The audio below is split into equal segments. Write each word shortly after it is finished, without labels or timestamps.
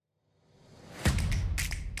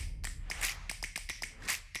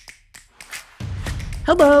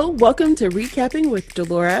Hello, welcome to Recapping with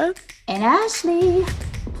Delora and Ashley.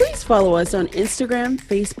 Please follow us on Instagram,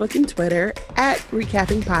 Facebook, and Twitter at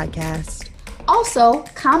Recapping Podcast. Also,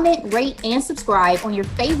 comment, rate, and subscribe on your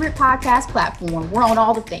favorite podcast platform. We're on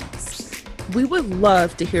all the things. We would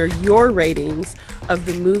love to hear your ratings of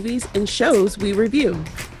the movies and shows we review.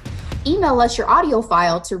 Email us your audio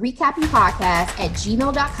file to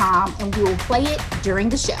recappingpodcast@gmail.com and we will play it during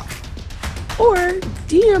the show. Or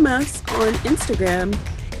DM us on Instagram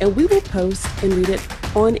and we will post and read it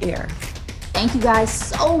on air. Thank you guys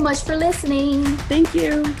so much for listening. Thank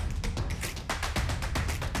you.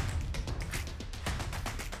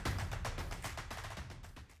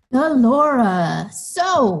 Delora,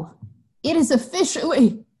 so it is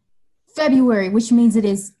officially February, which means it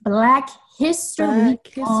is Black History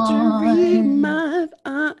Month.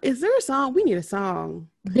 Is there a song? We need a song.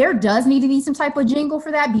 There does need to be some type of jingle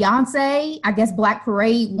for that. Beyonce, I guess Black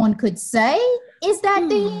Parade, one could say, is that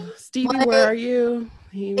thing. Stevie, where are you?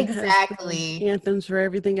 Exactly. Anthems for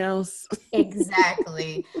everything else.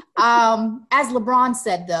 Exactly. As LeBron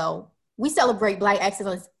said, though, we celebrate Black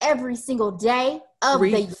excellence every single day of the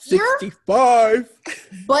year. 365.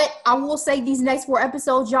 But I will say these next 4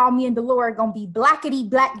 episodes, y'all, me and Delora are going to be blackity,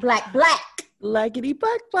 black, black, black. Blackity,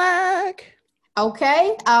 black, black.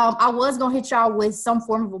 Okay. I was going to hit y'all with some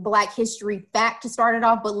form of a Black history fact to start it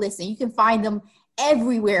off. But listen, you can find them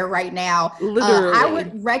everywhere right now. Literally. I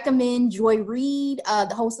would recommend Joy Reid,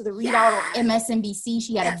 the host of the Readout on MSNBC.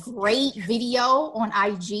 She had a great video on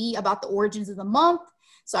IG about the origins of the month.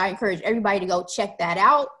 So I encourage everybody to go check that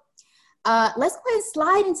out. Let's go ahead and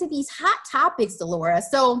slide into these hot topics, Delora.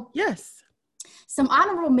 So yes, some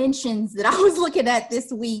honorable mentions that I was looking at this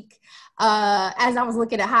week as I was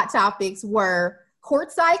looking at hot topics were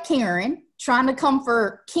Courtside Karen trying to come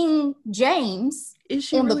for King James is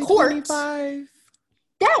she on really the court. 25?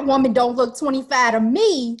 That woman don't look 25 to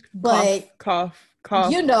me, but cough.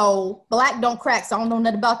 You know, black don't crack, so I don't know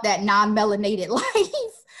nothing about that non-melanated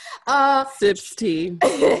life. Sips tea.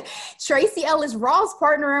 Tracy Ellis Ross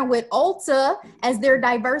partnering with Ulta as their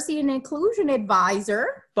diversity and inclusion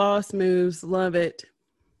advisor. Boss moves, love it.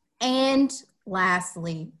 And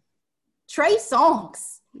lastly, Trey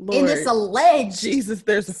Songz Lord, in this alleged Jesus,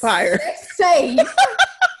 there's a fire. Say,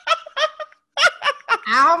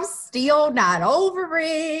 I'm still not over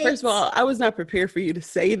it. First of all, I was not prepared for you to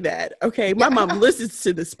say that. Okay, my mom listens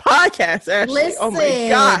to this podcast, Ashley. Listen, oh my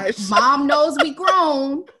gosh. Mom knows we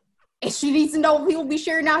grown. And she needs to know what people be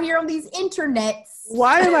sharing out here on these internets.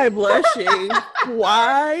 Why am I blushing?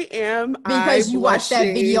 Why am I blushing? Because you watched that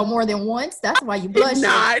video more than once. That's why you blushing.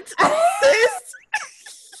 Not. Sis.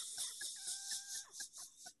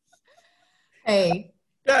 Hey.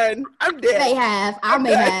 Done. I'm dead. May have. I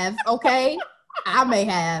may have. Okay? I may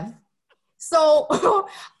have. So,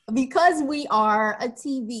 because we are a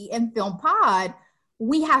TV and film pod,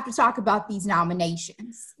 we have to talk about these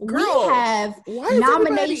nominations. Girl, we have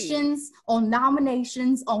nominations on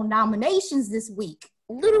nominations on nominations this week.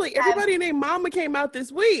 Literally, everybody named Mama came out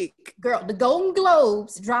this week. Girl, the Golden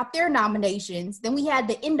Globes dropped their nominations. Then we had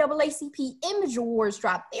the NAACP Image Awards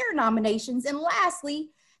drop their nominations. And lastly,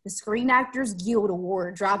 the Screen Actors Guild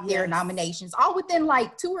Award dropped their nominations, all within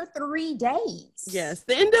like 2 or 3 days. Yes,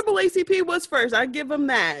 the NAACP was first. I give them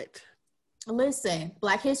that. Listen,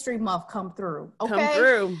 Black History Month come through. Okay. Come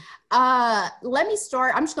through. Let me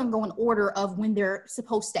start. I'm just going to go in order of when they're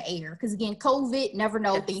supposed to air. Because again, COVID, never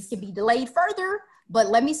know, things can be delayed further. But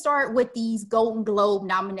let me start with these Golden Globe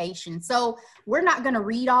nominations. So we're not going to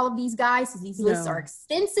read all of these guys because these lists are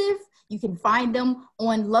extensive. You can find them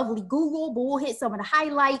on lovely Google, but we'll hit some of the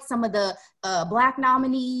highlights, some of the Black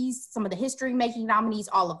nominees, some of the history-making nominees,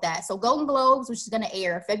 all of that. So Golden Globes, which is going to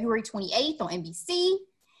air February 28th on NBC.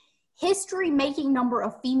 History-making number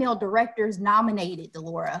of female directors nominated,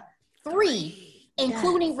 Delora. 3,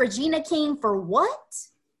 including Regina King for what?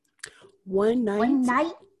 One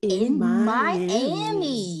Night in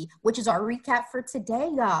Miami, which is our recap for today,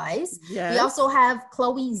 guys. Yes. We also have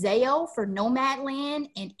Chloe Zhao for Nomadland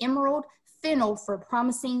and Emerald Fennell for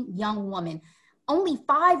Promising Young Woman. Only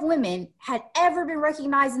 5 women had ever been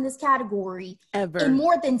recognized in this category in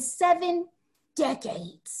more than 7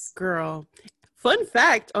 decades. Girl. Fun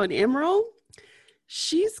fact on Emerald,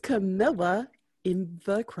 she's Camilla in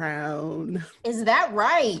The Crown. Is that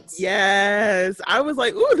right? Yes. I was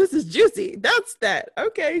like, ooh, this is juicy. That's that.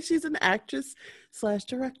 Okay, she's an actress /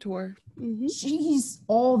 director. Mm-hmm. She's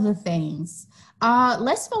all the things.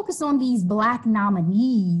 Let's focus on these Black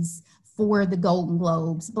nominees for the Golden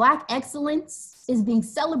Globes. Black excellence is being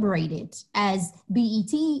celebrated, as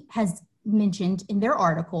BET has mentioned in their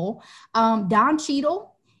article. Don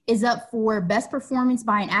Cheadle is up for Best Performance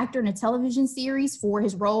by an Actor in a Television Series for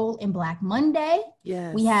his role in Black Monday.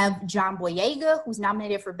 Yes. We have John Boyega, who's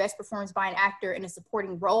nominated for Best Performance by an Actor in a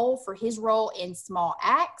Supporting Role for his role in Small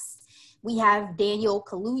Axe. We have Daniel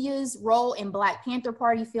Kaluuya's role in Black Panther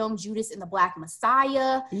Party film Judas and the Black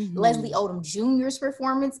Messiah. Mhm. Leslie Odom Jr.'s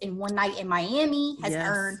performance in One Night in Miami has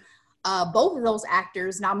earned both of those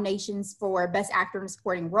actors nominations for Best Actor in a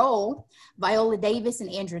Supporting Role. Viola Davis and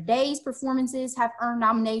Andra Day's performances have earned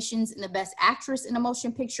nominations in the Best Actress in a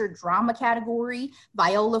Motion Picture Drama category.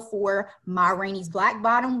 Viola for Ma Rainey's Black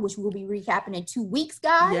Bottom, which we'll be recapping in 2 weeks,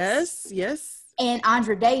 guys. Yes. And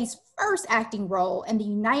Andra Day's first acting role in The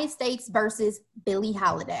United States versus Billie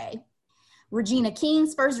Holiday. Regina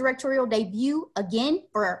King's first directorial debut, again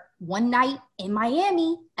for One Night in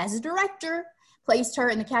Miami as a director, placed her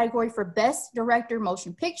in the category for Best Director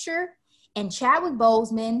Motion Picture. And Chadwick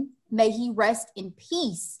Boseman, may he rest in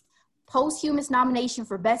peace, posthumous nomination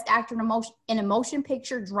for Best Actor in a Motion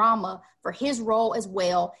Picture Drama for his role as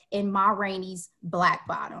well in Ma Rainey's Black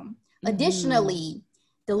Bottom. Additionally,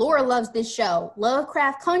 Delora loves this show.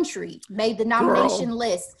 Lovecraft Country made the nomination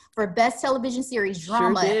list for Best Television Series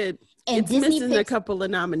Drama. Sure did. And it's Disney missing a couple of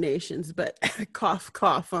nominations, but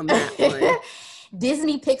cough on that one.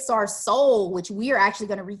 Disney Pixar's Soul, which we are actually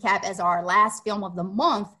going to recap as our last film of the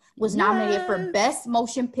month, was nominated for Best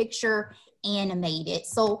Motion Picture Animated.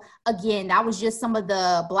 So again, that was just some of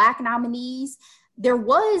the Black nominees. There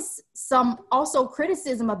was some also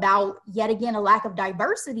criticism about, yet again, a lack of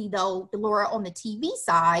diversity, though, Delora, on the TV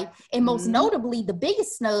side. And most notably, the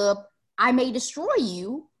biggest snub, I May Destroy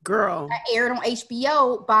You, girl, that aired on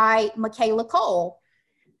HBO by Michaela Cole.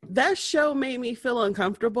 That show made me feel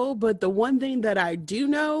uncomfortable, but the one thing that I do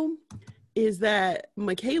know is that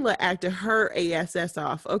Michaela acted her ass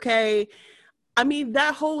off, okay? I mean,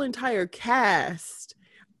 that whole entire cast,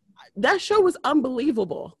 that show was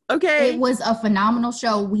unbelievable, okay? It was a phenomenal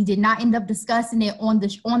show. We did not end up discussing it on the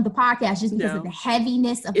podcast just because of the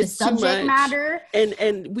heaviness of the subject matter.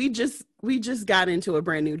 And we just got into a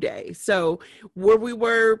brand new day. So where we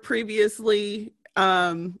were previously,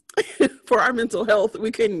 for our mental health,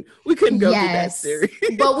 we couldn't go through that series.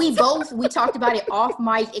 But we talked about it off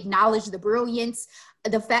mic, acknowledged the brilliance,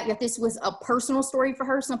 the fact that this was a personal story for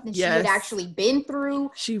her, something she had actually been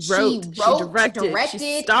through. She wrote, she directed,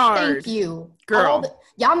 she starred. Thank you, girl.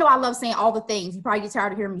 Y'all know I love saying all the things. You probably get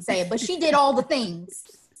tired of hearing me say it, but she did all the things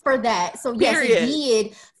for that. So yes, it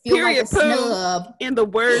did feel like a snub. In the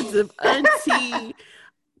words of Auntie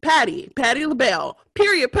Patty LaBelle,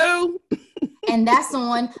 period poo. And that's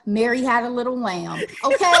on Mary Had a Little Lamb.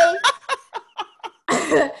 Okay.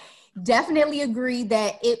 Definitely agree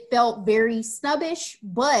that it felt very snubbish,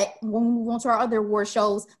 but when we move on to our other award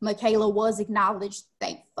shows, Michaela was acknowledged,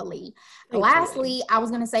 thankfully. Lastly, I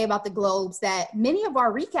was going to say about the Globes that many of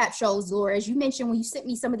our recap shows, Laura, as you mentioned when you sent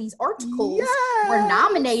me some of these articles, were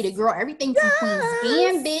nominated, girl. Everything from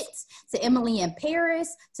Queen's Gambit to Emily in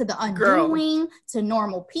Paris to The Undoing to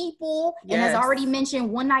Normal People. And as I already mentioned,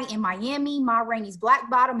 One Night in Miami, Ma Rainey's Black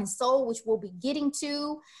Bottom and Soul, which we'll be getting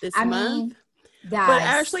to. This month. Guys. But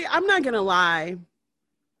Ashley, I'm not going to lie.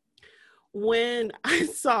 When I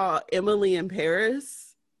saw Emily in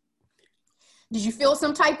Paris, did you feel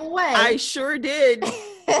some type of way? I sure did.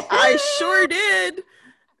 I sure did.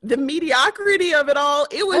 The mediocrity of it all.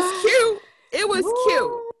 It was cute. It was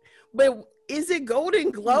cute. But is it Golden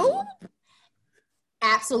Globe?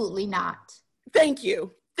 Absolutely not. Thank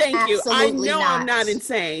you. Thank you. I know I'm not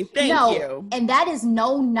insane. Thank you. And that is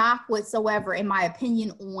no knock whatsoever, in my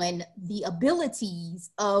opinion, on the abilities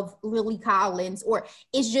of Lily Collins. Or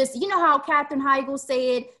it's just, you know how Katherine Heigl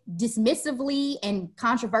said dismissively and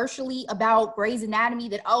controversially about Grey's Anatomy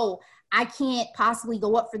that, I can't possibly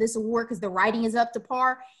go up for this award because the writing is up to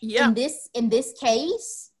par. Yeah. In this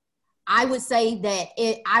case, I would say that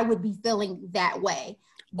I would be feeling that way.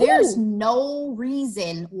 There's no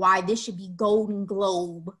reason why this should be Golden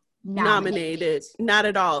Globe nominated. Not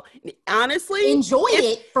at all. Honestly, enjoyed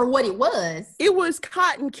it for what it was. It was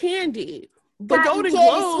cotton candy. But Golden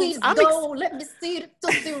Globes, let me see the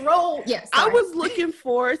Tootsie Roll. Yes, I was looking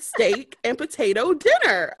for steak and potato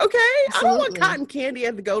dinner. Okay, absolutely. I don't want cotton candy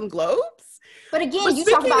at the Golden Globes. But again, you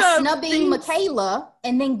talk about snubbing Michaela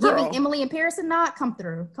and then giving Emily in Paris a nod. Come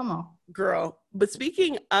through. Come on, girl. But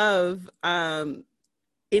speaking of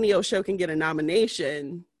any old show can get a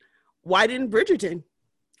nomination, why didn't Bridgerton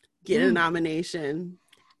get a nomination?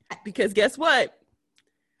 Because guess what?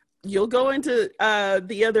 You'll go into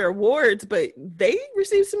the other awards, but they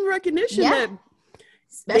received some recognition that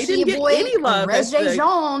especially they didn't get any love.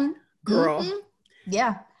 Jean. Girl.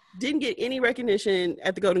 Yeah. Didn't get any recognition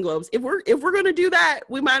at the Golden Globes. If we're going to do that,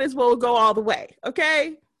 we might as well go all the way.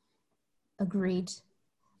 Okay. Agreed.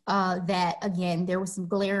 That again, there were some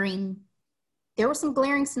glaring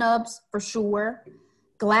snubs for sure.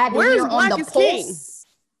 Glad that we're on the pulse.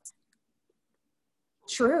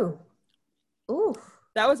 True. Ooh.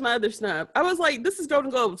 That was my other snub. I was like, this is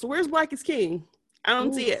Golden Globe, so where's Black is King? I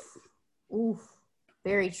don't see it. Ooh.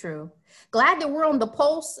 Very true. Glad that we're on the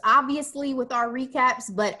pulse, obviously, with our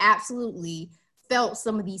recaps, but absolutely felt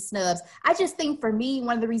some of these snubs. I just think for me,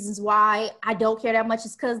 one of the reasons why I don't care that much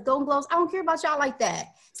is because Golden Globes, I don't care about y'all like that.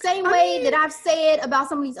 Same way that I've said about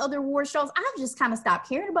some of these other award shows, I've just kind of stopped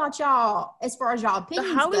caring about y'all as far as y'all opinions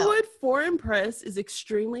go. The Hollywood foreign press is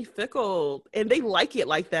extremely fickle, and they like it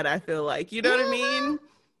like that, I feel like. You know what I mean?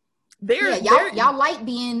 Y'all like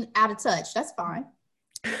being out of touch. That's fine.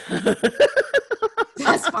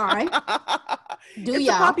 That's fine. It's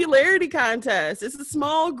a popularity contest. It's a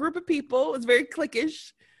small group of people. It's very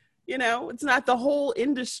cliquish. You know, it's not the whole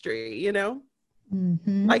industry, you know,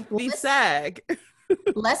 like the SAG.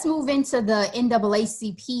 Let's move into the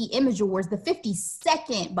NAACP Image Awards, the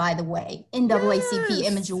 52nd, by the way, NAACP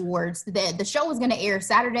Image Awards. The show is going to air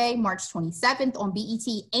Saturday, March 27th on BET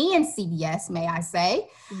and CBS, may I say.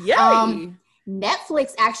 Yay!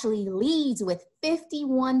 Netflix actually leads with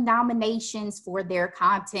 51 nominations for their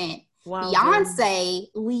content. Wow, Beyonce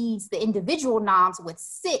leads the individual noms with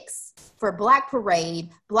 6 for Black Parade,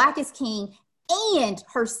 Black is King, and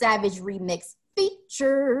her Savage remix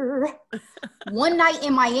feature. One Night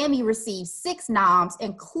in Miami received 6 noms,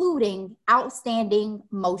 including Outstanding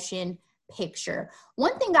Motion Picture.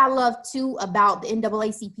 One thing I love too about the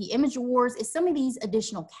NAACP Image Awards is some of these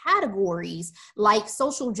additional categories, like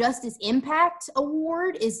Social Justice Impact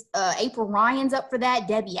Award is April Ryan's up for that,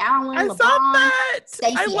 Debbie Allen,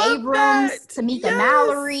 Stacey Abrams, Tamika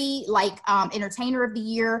Mallory, like Entertainer of the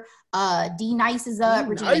Year. D Nice is up,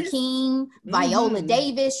 Regina King, Viola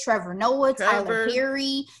Davis, Trevor Noah, Tyler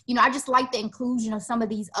Perry. You know, I just like the inclusion of some of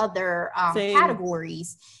these other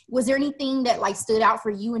categories. Was there anything that like stood out for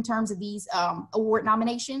you in terms of these award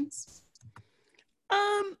nominations?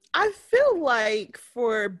 I feel like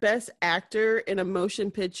for Best Actor in a Motion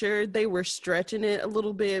Picture, they were stretching it a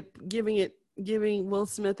little bit, giving Will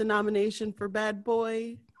Smith a nomination for Bad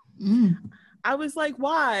Boy. I was like,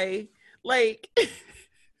 why? Like,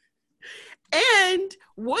 and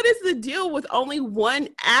what is the deal with only one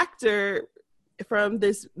actor from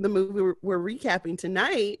the movie we're recapping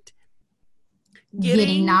tonight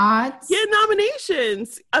getting nods, getting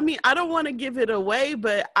nominations? I mean, I don't want to give it away,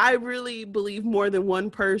 but I really believe more than one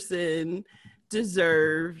person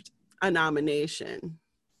deserved a nomination.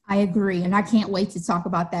 I agree, and I can't wait to talk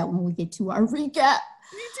about that when we get to our recap.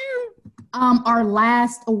 Me too. Our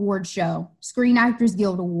last award show, Screen Actors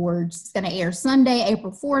Guild Awards, is going to air Sunday,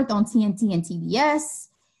 April 4th on TNT and TBS.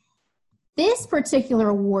 This particular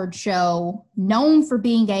award show, known for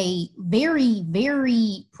being a very,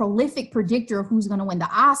 very prolific predictor of who's going to win the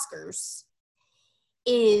Oscars,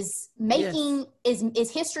 is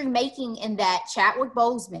history making in that Chadwick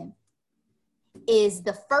Boseman is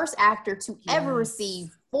the first actor to ever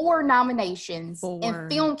receive 4 nominations in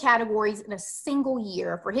film categories in a single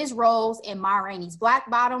year for his roles in Ma Rainey's Black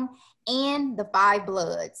Bottom and The Five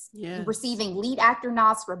Bloods, receiving lead actor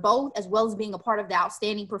nods for both, as well as being a part of the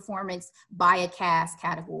outstanding performance by a cast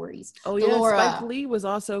categories. Oh yeah, Spike Lee was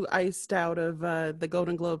also iced out of the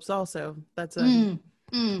Golden Globes also. That's something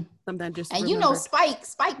I just remembered. You know,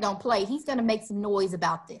 Spike don't play. He's going to make some noise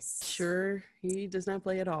about this. Sure, he does not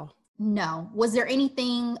play at all. No. Was there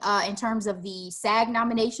anything in terms of the SAG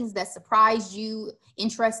nominations that surprised you,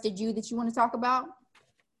 interested you, that you want to talk about?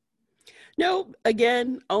 No,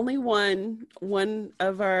 again, only one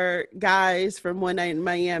of our guys from One Night in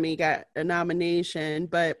Miami got a nomination,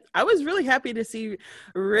 but I was really happy to see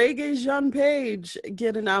Regé-Jean Page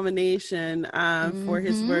get a nomination for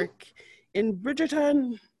his work in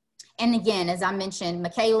Bridgerton. And again, as I mentioned,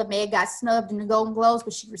 Michaela may have got snubbed in the Golden Globes,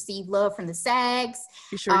 but she received love from the SAGs.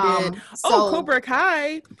 She sure did. Cobra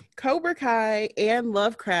Kai and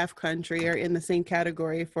Lovecraft Country are in the same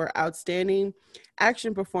category for outstanding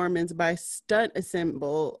action performance by stunt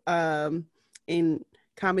ensemble in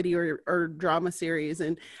comedy or drama series.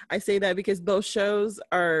 And I say that because both shows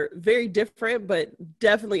are very different, but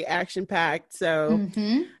definitely action packed. So,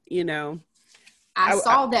 you know, I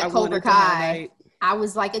saw that Cobra Kai. I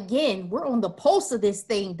was like, again, we're on the pulse of this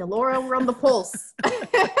thing, Delora. We're on the pulse.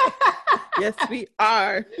 Yes, we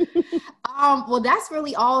are. Well, that's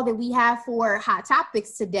really all that we have for Hot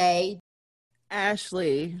Topics today.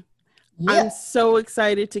 Ashley, I'm so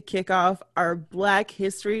excited to kick off our Black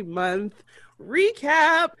History Month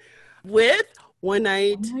recap with One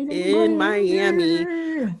Night in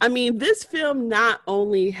Miami. I mean, this film not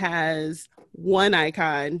only has one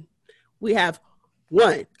icon, we have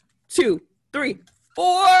 1, 2, 3,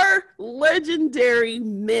 4 legendary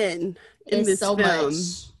men in this film.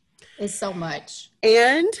 It's so much.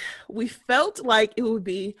 And we felt like it would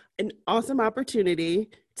be an awesome opportunity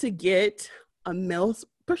to get a male's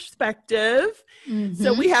perspective. Mm-hmm.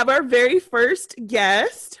 So we have our very first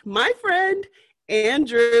guest, my friend,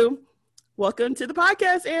 Andrew. Welcome to the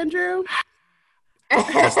podcast, Andrew.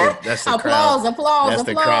 That's the applause. That's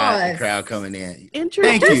the crowd coming in.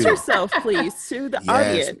 Introduce yourself, please, to the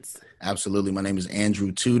audience. Absolutely. My name is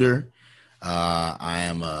Andrew Tudor. I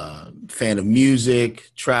am a fan of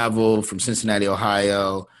music, travel from Cincinnati,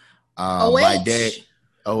 Ohio. By day.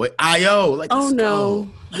 Let's go.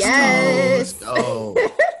 Yes. Let's go.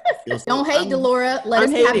 Don't hate, Delora. Let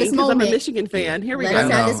us have this moment. I'm a Michigan fan. Here we go. Let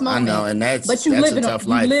us have this moment. I know, and that's a tough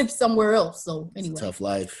life. You live somewhere else, so anyway. It's a tough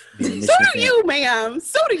life. So do you, ma'am.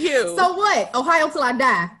 So do you. So what? Ohio till I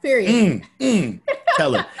die. Period.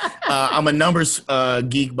 Tell her. I'm a numbers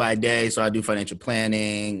geek by day, so I do financial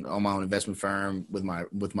planning on my own investment firm with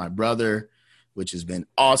my brother, which has been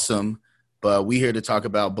awesome. But we're here to talk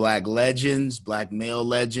about Black legends, Black male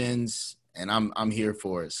legends, and I'm here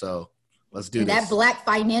for it. So. Let's do this. That Black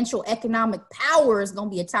financial economic power is going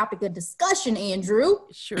to be a topic of discussion, Andrew.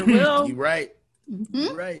 Sure will. You're right. Mm-hmm.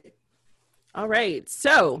 You're right. All right.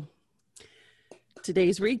 So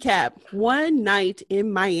today's recap, One Night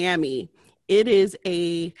in Miami. It is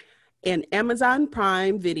an Amazon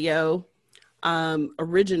Prime Video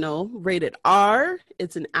original, rated R.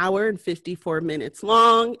 It's an hour and 54 minutes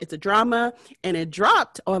long. It's a drama, and it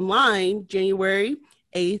dropped online January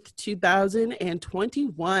 8th,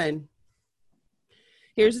 2021.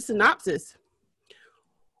 Here's a synopsis.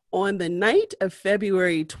 On the night of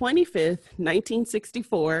February 25th,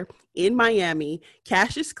 1964, in Miami,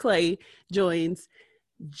 Cassius Clay joins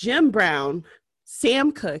Jim Brown,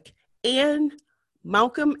 Sam Cooke, and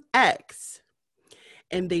Malcolm X,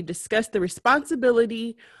 and they discuss the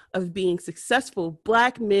responsibility of being successful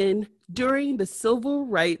Black men during the Civil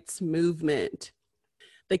Rights Movement.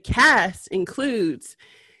 The cast includes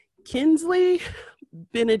Kingsley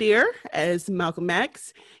Benadir as Malcolm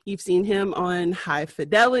X. You've seen him on High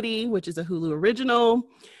Fidelity, which is a Hulu original,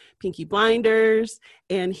 Peaky Blinders,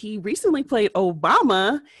 and he recently played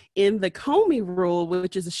Obama in The Comey Rule,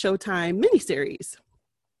 which is a Showtime miniseries.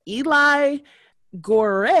 Eli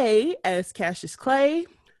Goree as Cassius Clay.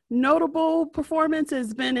 Notable performance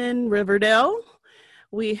has been in Riverdale.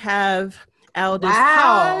 We have Aldous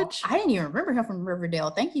Hodge. I didn't even remember him from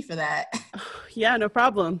Riverdale. Thank you for that. Yeah, no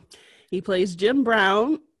problem. He plays Jim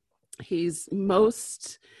Brown. He's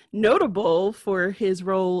most notable for his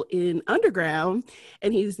role in Underground,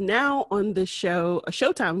 and he's now on the show, a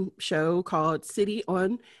Showtime show called City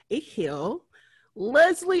on a Hill.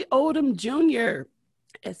 Leslie Odom Jr.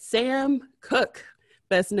 as Sam Cooke,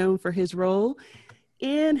 best known for his role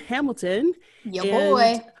in Hamilton. Your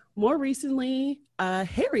boy. More recently,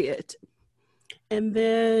 Harriet. And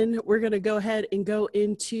then we're going to go ahead and go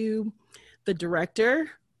into the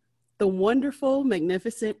director, the wonderful,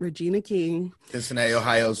 magnificent Regina King. Cincinnati,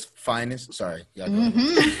 Ohio's finest. Sorry.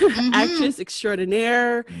 Actress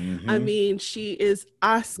extraordinaire. Mm-hmm. I mean, she is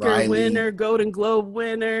Oscar winner, Golden Globe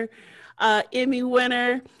winner, Emmy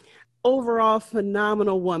winner, overall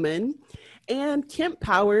phenomenal woman. And Kemp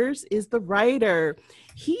Powers is the writer.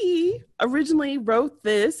 He originally wrote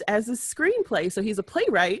this as a screenplay. So he's a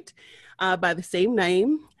playwright by the same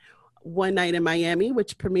name. One Night in Miami,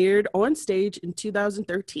 which premiered on stage in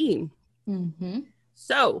 2013. Mm-hmm.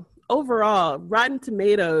 So overall, Rotten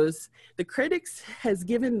Tomatoes, the critics has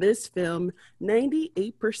given this film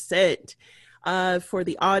 98%. For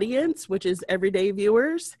the audience, which is everyday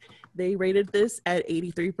viewers, they rated this at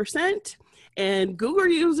 83%. And Google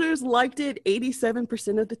users liked it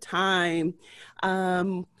 87% of the time.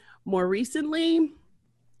 More recently,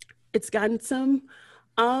 it's gotten some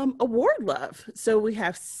award love. So we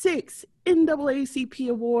have 6 NAACP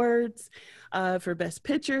awards for Best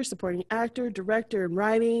Picture, Supporting Actor, Director, and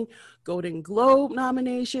Writing, Golden Globe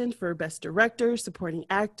nomination for Best Director, Supporting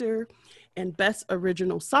Actor, and Best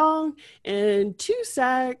Original Song, and 2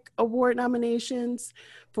 SAG Award nominations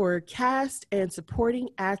for Cast and Supporting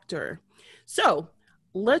Actor. So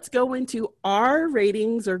let's go into our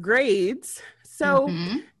ratings or grades. So,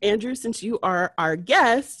 Andrew, since you are our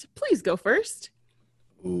guest, please go first.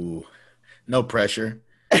 Ooh, no pressure.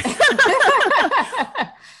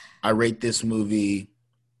 I rate this movie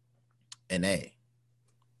an A.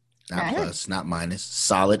 Not plus, not minus.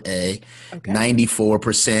 Solid A. Okay.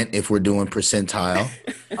 94% if we're doing percentile.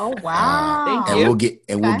 Oh wow! Thank and you.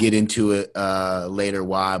 We'll get into it later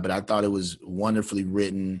why. But I thought it was wonderfully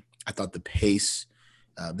written. I thought the pace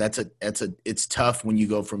It's tough when you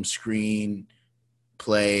go from screen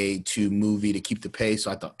play to movie to keep the pace.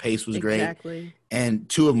 So I thought pace was great. Exactly. And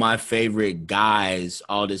two of my favorite guys,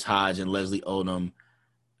 Aldous Hodge and Leslie Odom,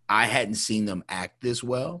 I hadn't seen them act this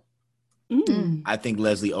well. I think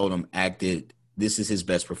Leslie Odom acted, this is his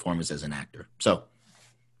best performance as an actor. So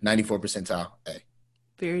 94 percentile A.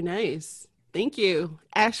 Very nice. Thank you.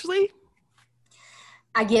 Ashley?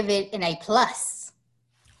 I give it an A+.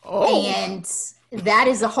 Oh. And that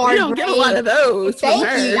is a hard grade. You don't get a lot of those. Thank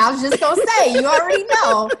you. I was just going to say, you already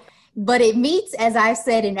know. But it meets, as I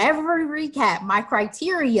said in every recap, my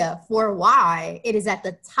criteria for why it is at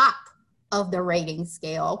the top of the rating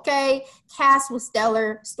scale, okay? Cast was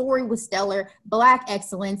stellar, story was stellar, Black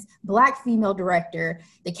excellence, Black female director.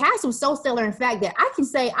 The cast was so stellar, in fact, that I can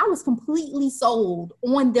say I was completely sold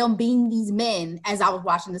on them being these men as I was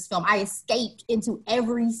watching this film. I escaped into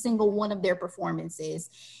every single one of their performances.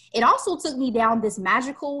 It also took me down this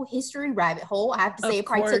magical history rabbit hole. I have to say, it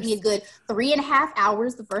probably took me a good 3.5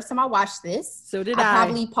 hours the first time I watched this. So did I. I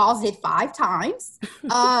probably paused it 5 times.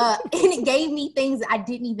 And it gave me things I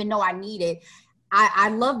didn't even know I needed. I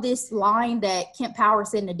love this line that Kent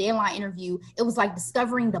Powers said in the Deadline interview. It was like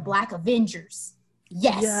discovering the Black Avengers.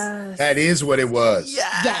 Yes. That is what it was.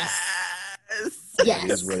 Yes. That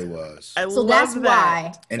is what it was. So that's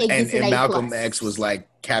why. And Malcolm X was like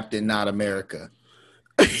Captain Not America.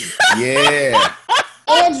 Yeah.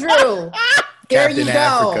 Andrew. There Captain you go.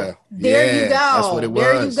 Africa. There you go. That's what it was.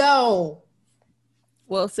 There you go.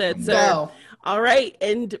 Well said, sir. Go. All right.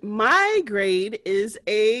 And my grade is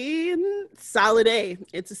a solid A.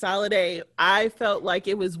 It's a solid A. I felt like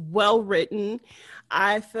it was well written.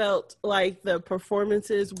 I felt like the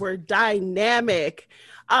performances were dynamic.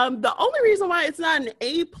 The only reason why it's not an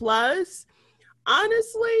A+,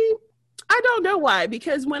 honestly, I don't know why,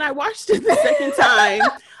 because when I watched it the second time,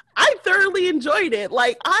 I thoroughly enjoyed it.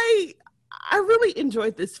 Like, I really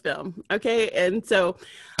enjoyed this film, okay? And so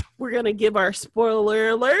we're going to give our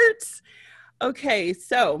spoiler alerts. Okay,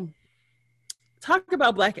 so talk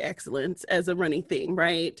about Black excellence as a running theme,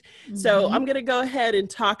 right? Mm-hmm. So I'm going to go ahead and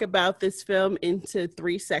talk about this film into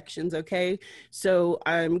 3 sections, okay? So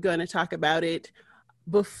I'm going to talk about it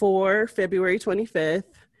before February 25th,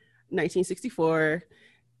 1964,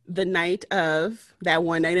 the night of that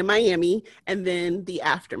one night in Miami, and then the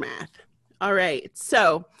aftermath. All right,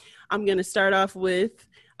 so I'm going to start off with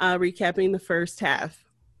recapping the first half.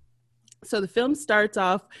 So the film starts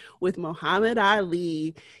off with Muhammad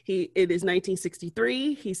Ali. It is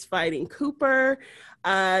 1963. He's fighting Cooper.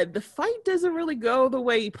 The fight doesn't really go the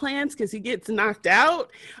way he plans because he gets knocked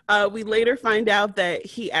out. We later find out that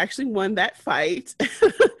he actually won that fight.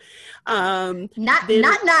 Not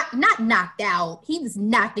knocked out. He was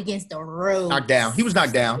knocked against the road. Knocked down. He was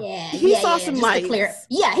knocked down. Yeah, he saw some lights.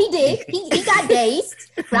 Yeah, he did. He got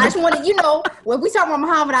dazed. But I just wanted, when we talk about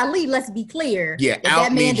Muhammad Ali, let's be clear. Yeah,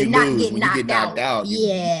 that man did not get knocked out.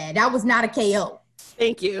 Yeah, that was not a KO.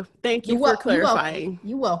 Thank you for clarifying.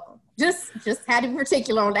 You're welcome. Just had to be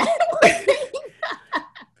particular on that.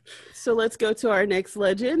 So let's go to our next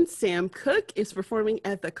legend. Sam Cooke is performing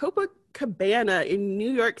at the Copacabana in New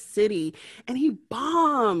York City, and he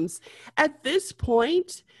bombs. At this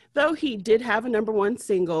point, though, he did have a #1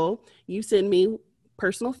 single, You Send Me,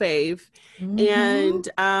 personal fave. Mm-hmm. And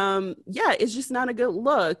it's just not a good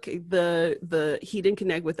look. He didn't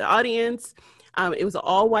connect with the audience. It was an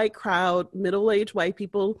all-white crowd, middle-aged white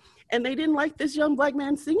people, and they didn't like this young Black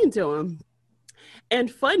man singing to him. And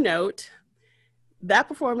fun note, that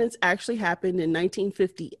performance actually happened in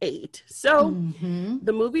 1958. So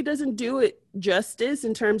the movie doesn't do it justice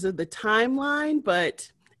in terms of the timeline,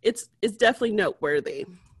 but it's definitely noteworthy.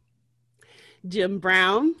 Jim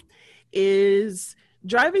Brown is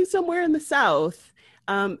driving somewhere in the South.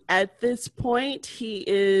 At this point,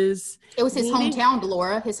 it was his hometown,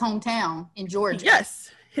 Delora, his hometown in Georgia. Yes,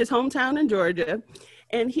 his hometown in Georgia.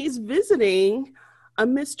 And he's visiting a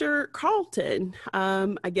Mr. Carlton.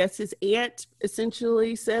 I guess his aunt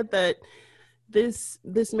essentially said that this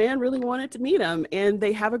man really wanted to meet him, and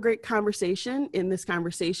they have a great conversation. In this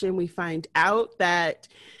conversation, we find out that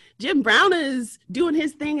Jim Brown is doing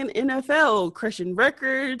his thing in NFL, crushing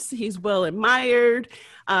records. He's well admired.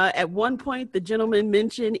 At one point, the gentleman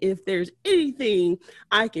mentioned, if there's anything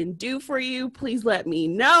I can do for you, please let me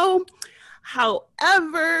know.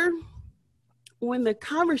 However, when the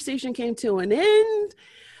conversation came to an end,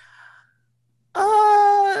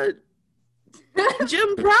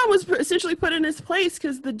 Jim Brown was essentially put in his place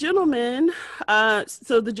because the gentleman had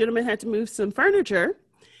to move some furniture.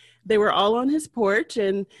 They were all on his porch,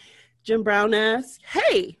 and Jim Brown asked,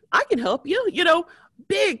 "Hey, I can help you.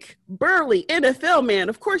 big, burly NFL man.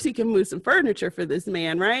 Of course, he can move some furniture for this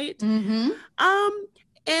man, right? Mm-hmm.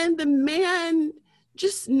 And the man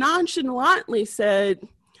just nonchalantly said,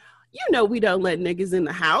 we don't let niggas in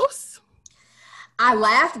the house. I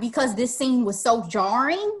laughed because this scene was so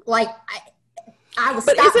jarring. Like, I was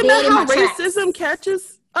But stopped isn't dead that in how my racism tracks.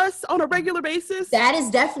 catches us on a regular basis? That is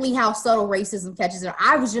definitely how subtle racism catches it.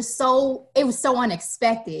 I was just it was so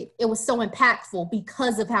unexpected. It was so impactful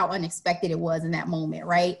because of how unexpected it was in that moment,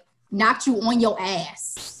 right? Knocked you on your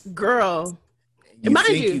ass. Girl. You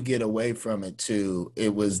think you get away from it too.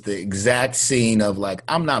 It was the exact scene of like,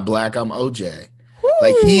 I'm not black, I'm OJ. Woo.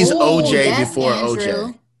 Like he's Ooh, OJ yes, before Andrew.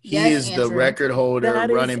 OJ. He Yes, is the Andrew. record holder, That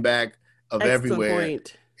is running back of excellent everywhere.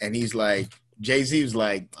 point. And he's like, Jay-Z was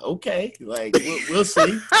like, okay, like we'll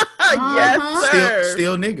see. Yes, sir.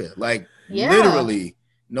 Still nigga. Like Yeah. literally,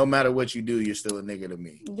 no matter what you do, you're still a nigga to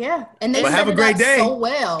me. Yeah, and they But set have a it great up day. so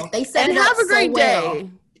well. They set And it up have a great so well. day.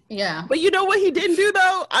 Yeah. But you know what he didn't do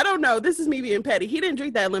though? I don't know. This is me being petty. He didn't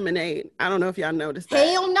drink that lemonade. I don't know if y'all noticed that.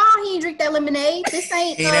 Hell no, he ain't drink that lemonade. This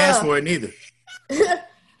ain't. He ain't asked for it neither.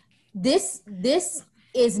 This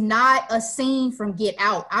is not a scene from Get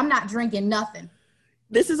Out. I'm not drinking nothing.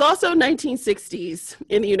 This is also 1960s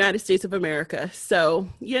in the United States of America. So,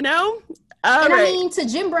 all I right. mean, to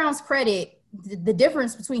Jim Brown's credit, the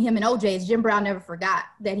difference between him and OJ is Jim Brown never forgot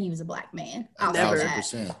that he was a black man. Never.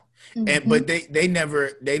 1,000%. Mm-hmm. And but they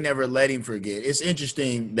never let him forget. It's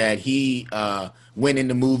interesting that he went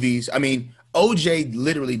into movies. I mean, OJ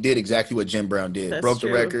literally did exactly what Jim Brown did. That's Broke true.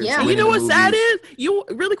 the records. Yeah. And went you know into what's sad movies. is? You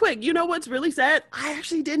really quick, you know what's really sad? I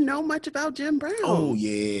actually didn't know much about Jim Brown. Oh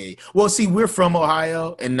yeah. Well, see, we're from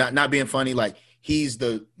Ohio, and not being funny, like he's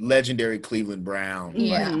the legendary Cleveland Brown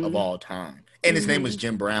Yeah. like, of all time. And his name was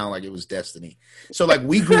Jim Brown, like it was destiny. So like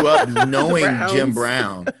we grew up knowing Browns. Jim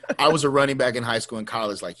Brown. I was a running back in high school and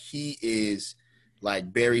college. Like he is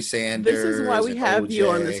like Barry Sanders. This is why we and have OJ. you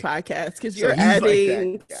on this podcast, because So you're he's like that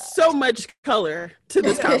adding guy. so much color to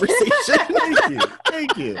this conversation.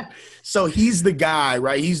 Thank you. So he's the guy,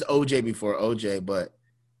 right? He's OJ before OJ, but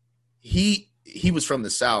he was from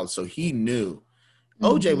the South, so he knew.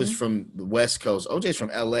 OJ was from the West Coast. OJ's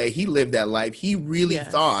from LA. He lived that life. He really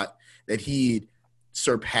thought that he'd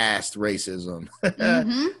surpassed racism.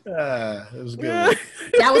 Mm-hmm. It was a good. One.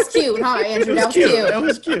 That was cute, huh, Andrew? That was cute. That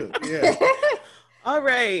was cute. Yeah. All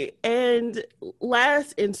right. And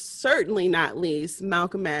last and certainly not least,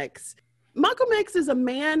 Malcolm X. Malcolm X is a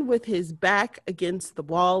man with his back against the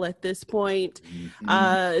wall at this point.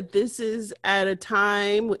 This is at a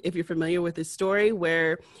time, if you're familiar with his story,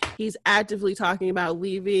 where he's actively talking about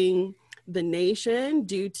leaving the nation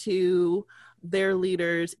due to their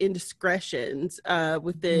leaders' indiscretions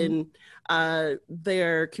within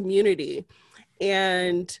their community.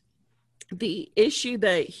 And the issue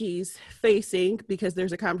that he's facing, because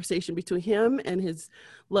there's a conversation between him and his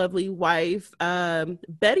lovely wife,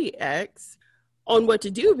 Betty X, on what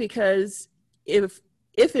to do, because if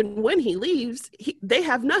and when he leaves, they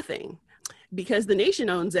have nothing because the nation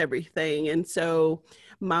owns everything. And so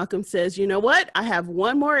Malcolm says, you know what? I have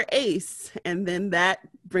one more ace. And then that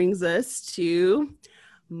brings us to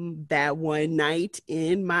that one night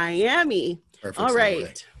in Miami. Perfect. All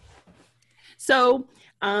right. So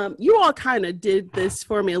you all kind of did this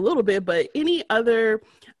for me a little bit, but any other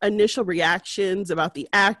initial reactions about the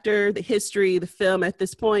actor, the history, the film at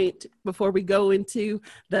this point before we go into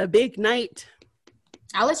the big night?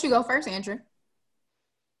 I'll let you go first, Andrew.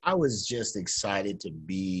 I was just excited to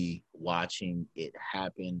be watching it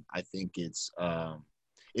happen. I think it's a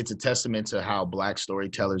testament to how Black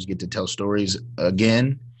storytellers get to tell stories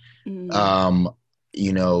again.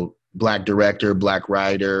 Black director, Black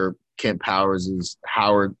writer, Kent Powers is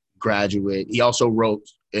Howard graduate. He also wrote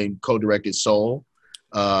and co-directed Soul.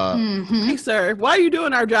 Hey, sir, why are you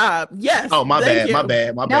doing our job? Yes. Oh, my bad.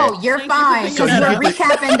 No, you're Thank you for fine. picking Because that we're up.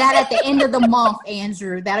 recapping that at the end of the month,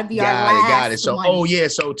 Andrew. That'll be our last Got it. So, one.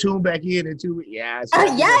 so tune back in and tune. Yeah. So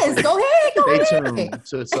Yes, go ahead. Stay tuned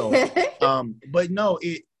to Soul. But no,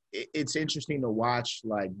 it's interesting to watch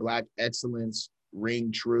like Black excellence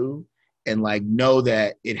ring true and like know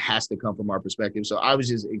that it has to come from our perspective. So I was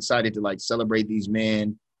just excited to like celebrate these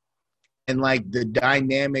men and like the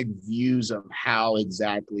dynamic views of how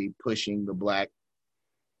exactly pushing the Black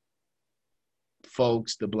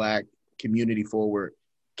folks, the Black community forward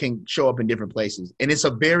can show up in different places. And it's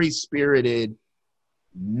a very spirited,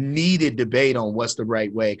 needed debate on what's the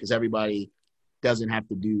right way, because everybody doesn't have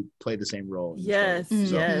to play the same role. Yes, So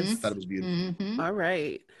yes. I thought it was beautiful. All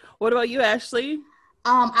right. What about you, Ashley?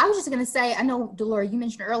 I was just going to say, I know, Delora, you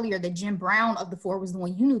mentioned earlier that Jim Brown of the four was the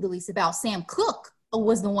one you knew the least about. Sam Cooke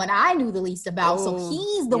was the one I knew the least about. So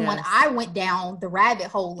he's the one I went down the rabbit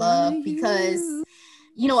hole of because,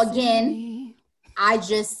 you know, again, I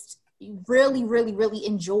just really, really, really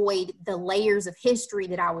enjoyed the layers of history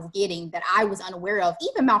that I was getting that I was unaware of.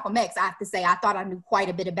 Even Malcolm X, I have to say, I thought I knew quite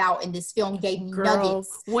a bit about, and this film gave me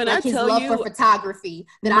nuggets. When like I his tell love you for photography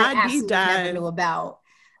that I absolutely never knew about.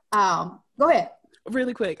 Go ahead.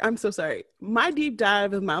 Really quick, I'm so sorry. My deep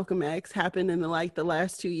dive of Malcolm X happened in the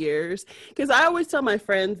last 2 years, because I always tell my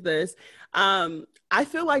friends this. I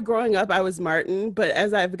feel like growing up I was Martin, but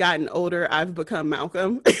as I've gotten older, I've become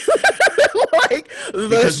Malcolm. Like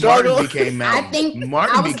because struggle. Martin became Malcolm. I think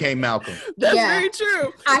Martin became Malcolm. That's very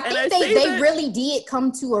true. I think they really did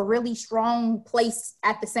come to a really strong place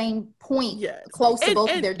at the same point, close to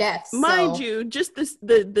both of their deaths. Mind you, just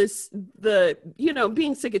the you know,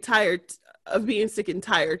 being sick and tired of being sick and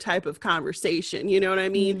tired type of conversation, you know what I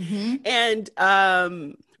mean? And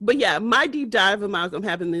but yeah, my deep dive of Malcolm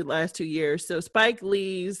happened in the last 2 years. So Spike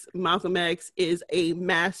Lee's Malcolm X is a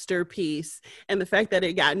masterpiece, and the fact that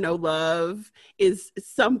it got no love is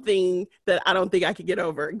something that I don't think I could get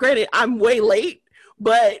over. Granted, I'm way late,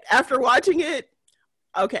 but after watching it,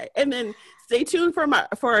 okay. And then stay tuned for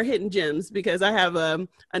our hidden gems, because I have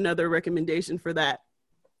another recommendation for that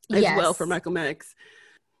as well for Malcolm X.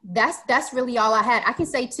 That's really all I had. I can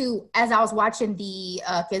say too, as I was watching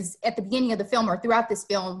because at the beginning of the film or throughout this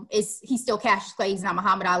film, he's still Cassius Clay, he's not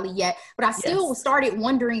Muhammad Ali yet, but I still started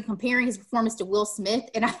wondering, comparing his performance to Will Smith,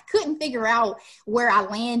 and I couldn't figure out where I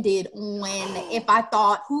landed on if I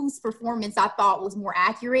thought whose performance I thought was more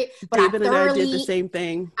accurate. But David and I did the same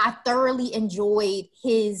thing. I thoroughly enjoyed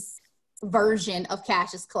his version of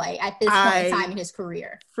Cassius Clay at this point in time in his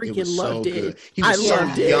career. Freaking loved it. He was so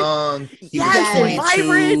young. He was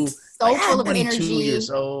 22. So full of energy. Years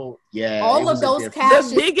old. Yeah. All of those Cassius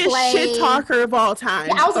the biggest Clay, shit talker of all time.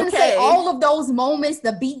 Yeah, I was gonna say all of those moments,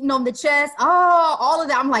 the beating on the chest, all of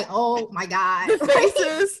that. I'm like, oh my God. The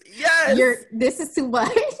faces. Yes. This is too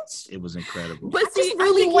much. It was incredible. But I just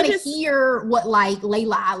really want to hear what like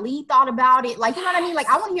Layla Ali thought about it. Like, you know what I mean? Like,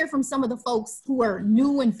 I want to hear from some of the folks who are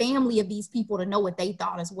new and family of these people to know what they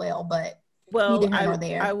thought as well. But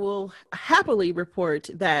I will happily report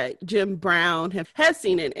that Jim Brown has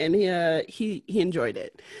seen it, and he enjoyed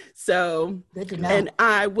it. So good to know. And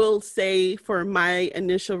I will say, for my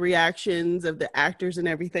initial reactions of the actors and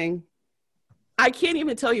everything, I can't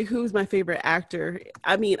even tell you who's my favorite actor.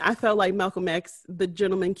 I mean, I felt like Malcolm X, the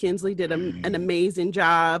gentleman Kinsley, did an amazing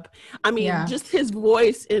job. I mean, just his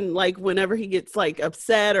voice, and like whenever he gets like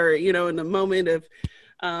upset, or, you know, in the moment of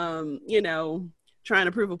you know, trying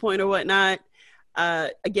to prove a point or whatnot.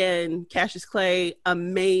 Again, Cassius Clay,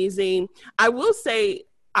 amazing. I will say,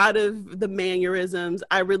 out of the mannerisms,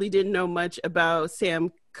 I really didn't know much about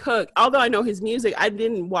Sam Cooke. Although I know his music, I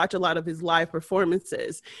didn't watch a lot of his live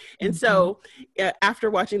performances. And so after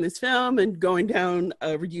watching this film and going down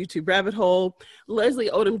a YouTube rabbit hole, Leslie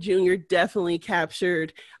Odom Jr. definitely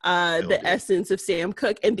captured the essence of Sam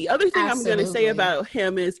Cooke. And the other thing I'm going to say about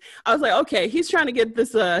him is, I was like, okay, he's trying to get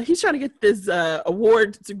this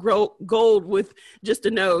award to gold with just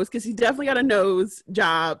a nose, because he definitely got a nose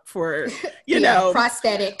job for, you know,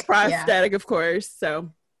 prosthetic, of course.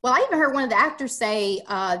 So. Well, I even heard one of the actors say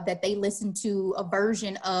that they listened to a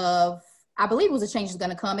version of, I believe it was A Change Is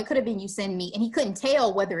Gonna Come. It could have been You Send Me. And he couldn't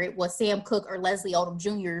tell whether it was Sam Cooke or Leslie Odom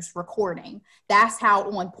Jr.'s recording. That's how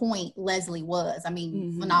on point Leslie was. I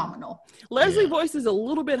mean, phenomenal. Leslie's voice is a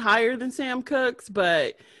little bit higher than Sam Cooke's,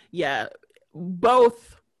 but yeah,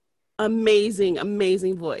 both amazing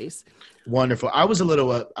voice. Wonderful. I was a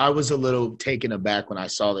little taken aback when I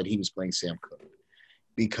saw that he was playing Sam Cooke,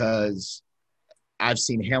 because I've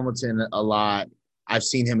seen Hamilton a lot. I've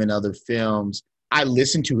seen him in other films. I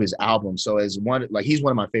listen to his album. So he's one of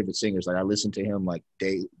my favorite singers. Like, I listen to him like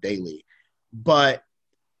daily, but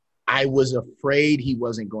I was afraid he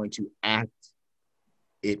wasn't going to act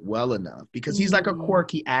it well enough, because he's like a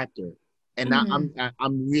quirky actor. And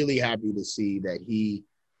I'm really happy to see that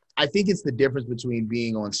I think it's the difference between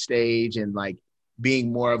being on stage and like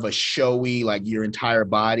being more of a showy, like your entire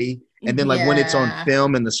body. And then like when it's on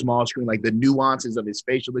film and the small screen, like the nuances of his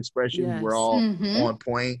facial expression were all on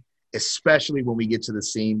point, especially when we get to the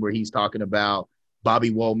scene where he's talking about Bobby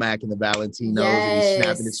Womack and the Valentinos and he's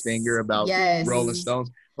snapping his finger about Rolling Stones.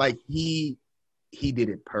 Like he did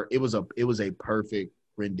it. It was a perfect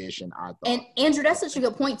rendition, I thought. And Andrew, that's such a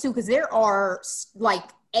good point too, because there are like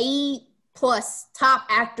 8+ top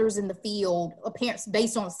actors in the field, appearance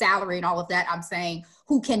based on salary and all of that, I'm saying,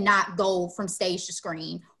 who cannot go from stage to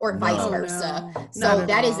screen or vice versa. So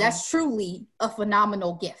that's truly a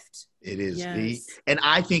phenomenal gift. It is. And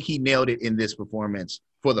I think he nailed it in this performance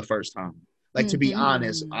for the first time. Like, to be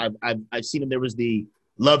honest, I've seen him. There was the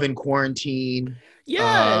Love in Quarantine.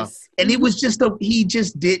 Yes. And it was just he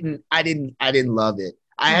just didn't, I didn't love it.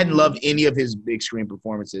 I hadn't loved any of his big screen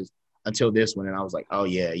performances until this one. And I was like, oh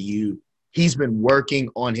yeah, he's been working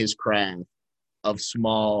on his craft of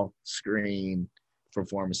small screen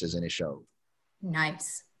performances in his show.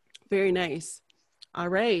 Nice. Very nice. All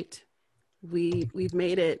right. We've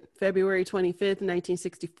made it. February 25th,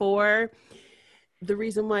 1964. The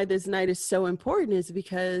reason why this night is so important is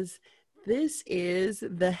because this is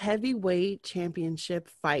the heavyweight championship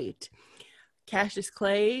fight. Cassius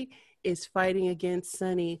Clay is fighting against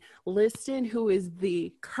Sonny Liston, who is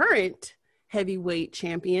the current heavyweight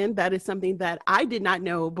champion. That is something that I did not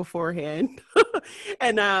know beforehand.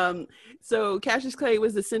 And so Cassius Clay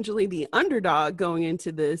was essentially the underdog going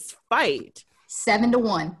into this fight.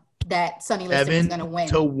 7-1 that Sonny Liston was going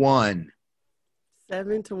to win. 7-1.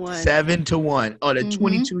 7-1. 7-1. Oh, the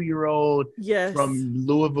 22-year-old from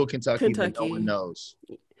Louisville, Kentucky. That no one knows.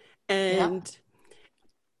 And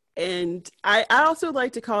I also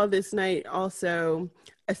like to call this night also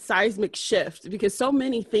a seismic shift, because so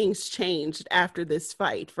many things changed after this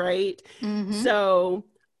fight, right? So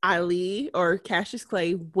Ali, or Cassius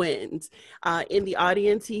Clay, wins. In the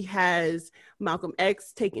audience, he has Malcolm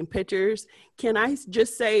X taking pictures. Can I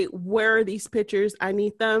just say, where are these pictures? I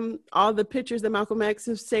need them. All the pictures that Malcolm X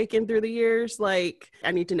has taken through the years, like,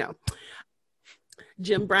 I need to know.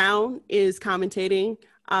 Jim Brown is commentating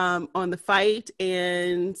on the fight,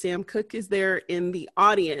 and Sam Cooke is there in the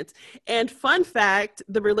audience. And fun fact,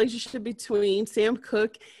 the relationship between Sam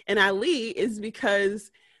Cooke and Ali is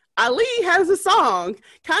because Ali has a song,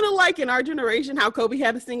 kind of like in our generation, how Kobe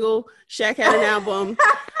had a single, Shaq had an album.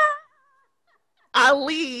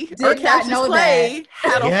 Ali, or Cassius Clay,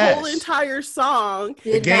 had a whole entire song.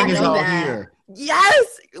 The gang is all here.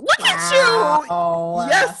 Yes, look at you.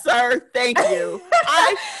 Yes, sir. Thank you.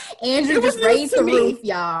 Andrew just raised the roof,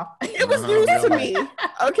 y'all. It was news to me.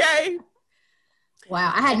 Okay.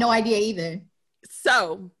 Wow, I had no idea either.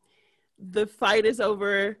 So the fight is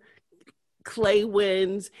over. Clay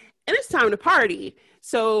wins, and it's time to party.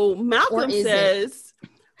 So Malcolm says,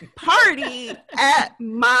 "Party at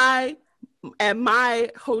my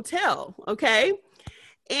hotel." Okay,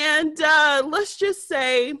 and let's just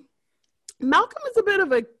say Malcolm is a bit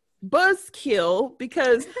of a buzzkill,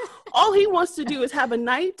 because all he wants to do is have a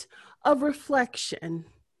night of reflection,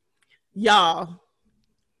 y'all.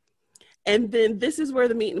 And then this is where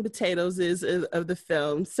the meat and potatoes is of the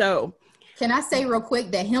film. So can I say real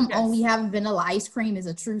quick that him only having vanilla ice cream is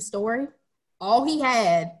a true story? All he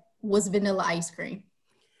had was vanilla ice cream.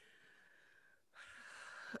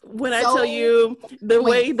 When I tell you the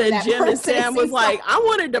way that Jim and Sam was like, I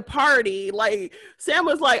wanted to party. Like, Sam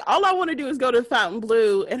was like, all I want to do is go to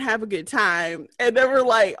Fontainebleau and have a good time. And they were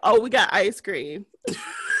like, oh, we got ice cream.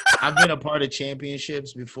 I've been a part of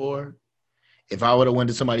championships before. If I would have went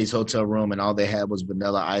to somebody's hotel room and all they had was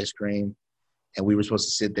vanilla ice cream and we were supposed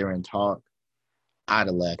to sit there and talk, I'd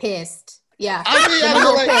have left. Pissed. Yeah.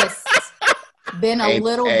 Been a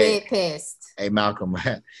little bit pissed. Hey, Malcolm,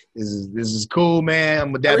 this is cool, man. I'm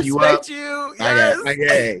gonna dap you up. You. Yes.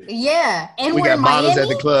 Yeah. And we got bottles at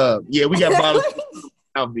the club. Yeah, we got bottles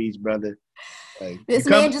South Beach, brother. Like, this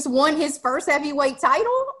man just won his first heavyweight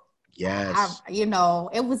title. Yes. It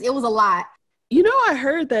was a lot. You know, I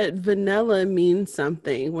heard that vanilla means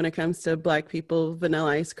something when it comes to Black people,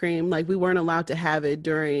 vanilla ice cream. Like, we weren't allowed to have it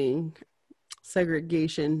during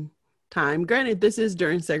segregation time. Granted, this is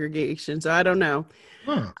during segregation, so I don't know.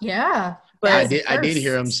 Huh. Yeah. But I did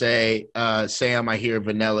hear him say, Sam, I hear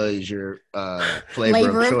vanilla is your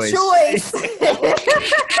flavor of choice.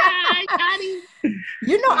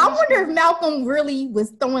 I wonder if Malcolm really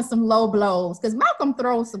was throwing some low blows, because Malcolm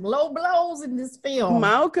throws some low blows in this film.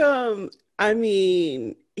 Malcolm, I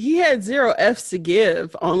mean, he had 0 F's to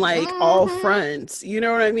give on all fronts. You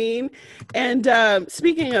know what I mean? And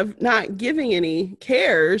speaking of not giving any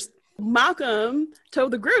cares, Malcolm told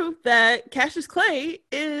the group that Cassius Clay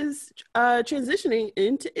is transitioning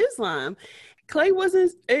into Islam. Clay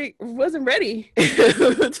wasn't ready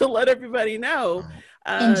to let everybody know.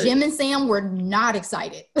 And Jim and Sam were not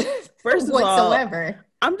excited. First of whatsoever. all,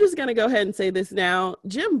 I'm just going to go ahead and say this now.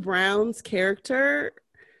 Jim Brown's character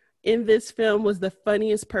in this film was the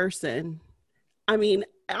funniest person. I mean,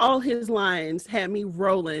 all his lines had me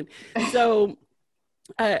rolling. So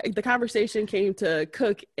the conversation came to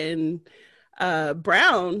Cooke and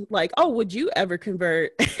Brown, like, oh, would you ever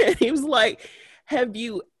convert? And he was like, have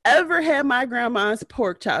you ever had my grandma's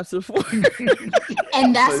pork chops before.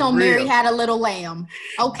 And that's For on Mary real. Had a Little Lamb.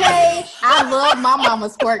 Okay, I love my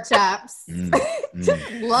mama's pork chops.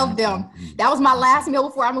 Love them. That was my last meal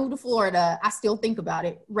before I moved to Florida. I still think about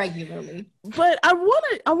it regularly. But I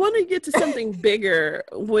want to get to something bigger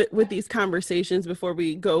with these conversations before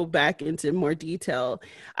we go back into more detail.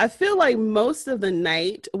 I feel like most of the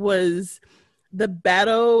night was the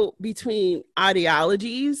battle between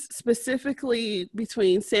ideologies, specifically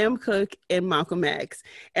between Sam Cooke and Malcolm X.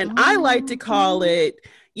 And I like to call it,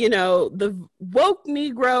 the woke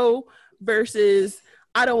Negro versus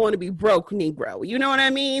I don't want to be broke Negro. You know what I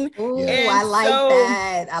mean? Ooh, Yeah. I like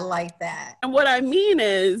that. I like that. And what I mean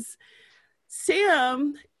is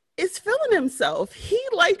Sam is feeling himself. He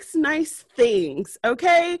likes nice things,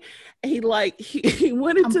 okay? He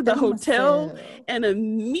went into the hotel and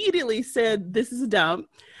immediately said, "This is dumb."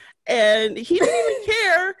 And he didn't even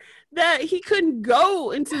care that he couldn't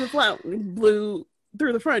go into the Fontainebleau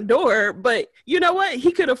through the front door, but you know what?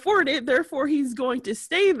 He could afford it, therefore he's going to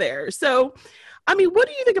stay there. So, I mean, what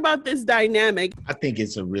do you think about this dynamic? I think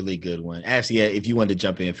it's a really good one. Ashley, if you want to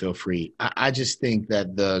jump in, feel free. I just think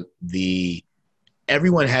that the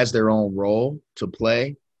everyone has their own role to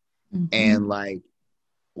play. Mm-hmm. And like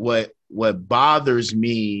what bothers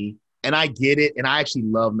me, and I get it, and I actually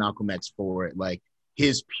love Malcolm X for it, like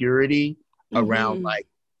his purity around like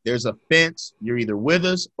there's a fence, you're either with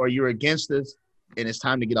us or you're against us, and it's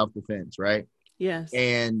time to get off the fence, right? Yes.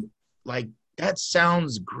 And like that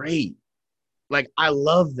sounds great. Like I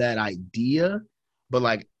love that idea, but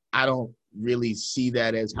like I don't really see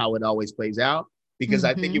that as how it always plays out, because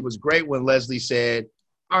I think it was great when Leslie said,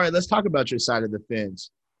 "All right, let's talk about your side of the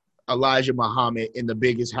fence. Elijah Muhammad in the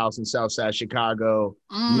biggest house in Southside Chicago,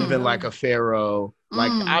 living like a pharaoh.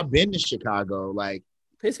 Like I've been to Chicago. Like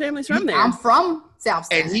his family's from there. I'm from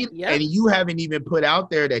Southside. And you haven't even put out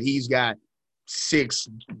there that he's got 6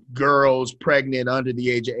 girls pregnant under the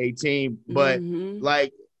age of 18. But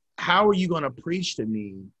like, how are you going to preach to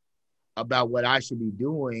me about what I should be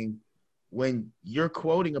doing when you're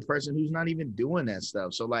quoting a person who's not even doing that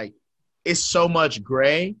stuff? So like, it's so much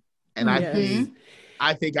gray. And I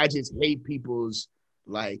think I just hate people's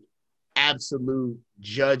like absolute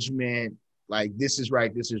judgment. Like this is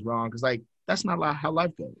right, this is wrong. Cause like, that's not how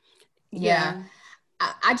life goes. Yeah.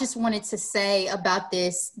 I just wanted to say about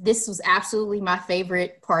this was absolutely my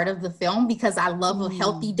favorite part of the film because I love a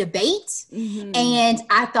healthy debate. And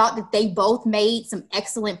I thought that they both made some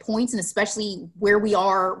excellent points, and especially where we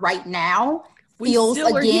are right now feels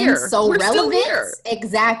again so relevant.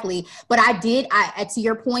 Exactly. But I to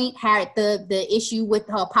your point, had the issue with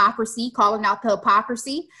the hypocrisy, calling out the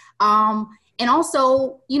hypocrisy. And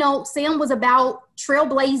also, Sam was about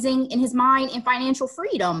trailblazing in his mind and financial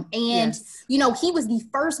freedom. And, he was the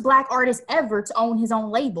first Black artist ever to own his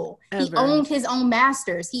own label. He owned his own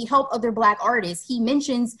masters. He helped other Black artists. He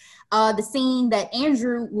mentions the scene that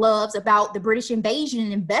Andrew loves about the British invasion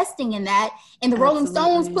and investing in that. And the Rolling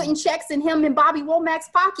Stones putting checks in him and Bobby Womack's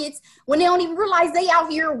pockets when they don't even realize they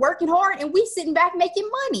out here working hard and we sitting back making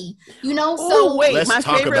money, So wait, my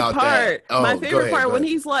favorite part when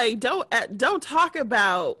he's like, don't talk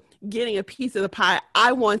about getting a piece of the pie.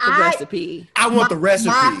 I want the recipe. I want the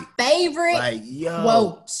recipe. My favorite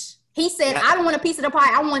quote. He said, I don't want a piece of the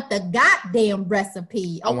pie. I want the goddamn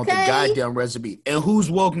recipe. Okay? I want the goddamn recipe. And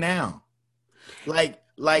who's woke now?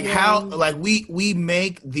 How we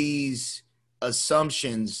make these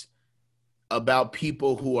assumptions about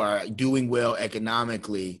people who are doing well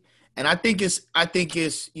economically. And I think it's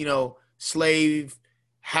slave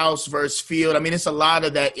house versus field. I mean, it's a lot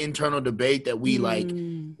of that internal debate that we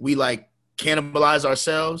cannibalize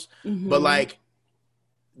ourselves. But like,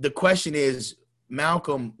 the question is,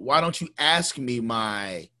 Malcolm, why don't you ask me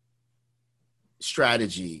my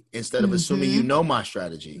strategy instead of assuming you know my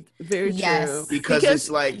strategy? Very true. Because it's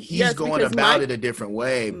like he's going about it a different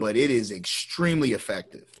way, but it is extremely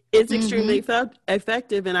effective. It's extremely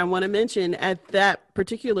effective. And I want to mention at that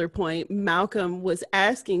particular point, Malcolm was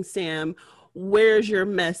asking Sam, where's your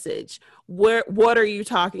message? What are you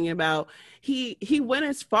talking about? He went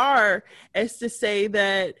as far as to say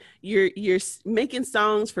that you're making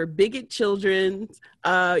songs for bigot children.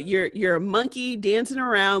 You're a monkey dancing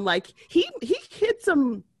around. Like he hit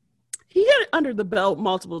it under the belt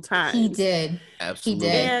multiple times. He did. Absolutely.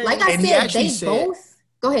 He did. Like I said, both.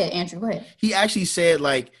 Go ahead, Andrew. Go ahead. He actually said,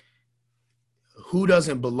 like, who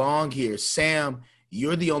doesn't belong here? Sam,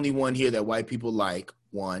 you're the only one here that white people like,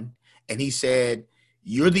 one. And he said,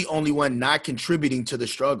 you're the only one not contributing to the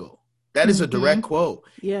struggle. That is a direct quote.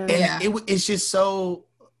 Yeah. And it's just so,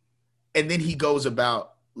 and then he goes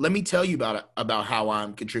about let me tell you about how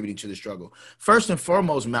I'm contributing to the struggle. First and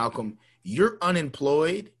foremost, Malcolm, you're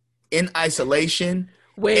unemployed in isolation.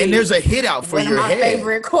 Wait, and there's a hit out for One your of my head.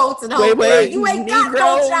 favorite quotes in the whole thing. You ain't got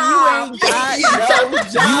no job. You ain't got no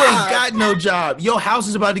job. You ain't got no job. Your house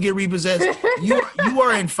is about to get repossessed. You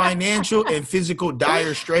are in financial and physical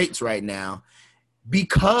dire straits right now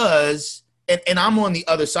because, and I'm on the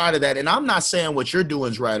other side of that. And I'm not saying what you're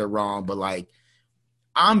doing is right or wrong, but like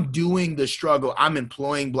I'm doing the struggle. I'm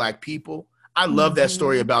employing Black people. I love that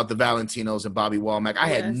story about the Valentinos and Bobby Womack. I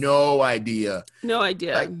had no idea. No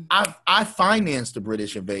idea. Like I financed the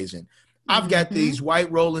British invasion. I've got these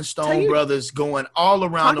white Rolling Stone brothers going all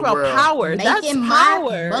around the world. Power. Making That's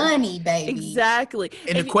power. my money, baby. Exactly.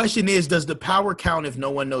 And the question is, does the power count if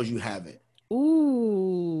no one knows you have it?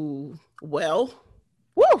 Ooh. Well.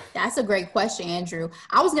 Woo. That's a great question, Andrew.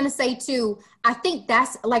 I was going to say, too, I think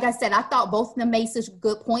that's, like I said, I thought both of them made such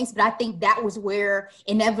good points, but I think that was where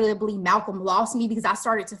inevitably Malcolm lost me because I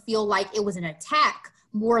started to feel like it was an attack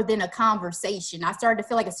more than a conversation. I started to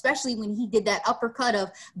feel like, especially when he did that uppercut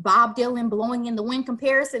of Bob Dylan Blowing in the Wind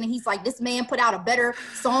comparison, and he's like, this man put out a better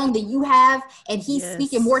song than you have, and he's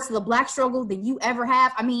speaking more to the Black struggle than you ever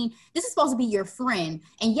have. I mean, this is supposed to be your friend.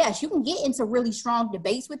 And yes, you can get into really strong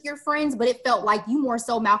debates with your friends, but it felt like you more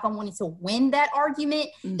so, Malcolm, wanted to win that argument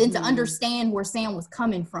than to understand where Sam was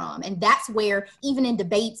coming from. And that's where, even in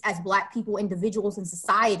debates as Black people, individuals in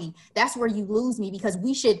society, that's where you lose me, because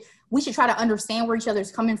we should try to understand where each other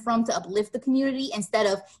is coming from to uplift the community instead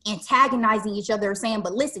of antagonizing each other, saying,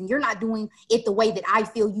 but listen, you're not doing it the way that I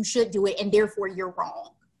feel you should do it, and therefore you're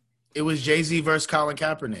wrong. It was Jay-Z versus Colin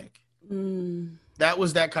Kaepernick. That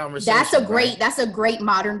was that conversation. That's a great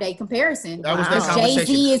modern day comparison. That was that conversation.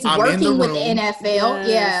 Jay-Z is working with the NFL.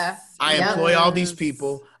 Yeah. I employ all these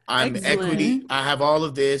people. I'm equity. I have all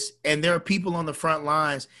of this. And there are people on the front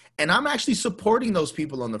lines. And I'm actually supporting those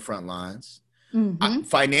people on the front lines.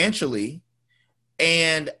 Financially,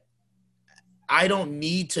 and I don't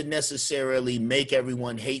need to necessarily make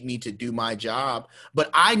everyone hate me to do my job, but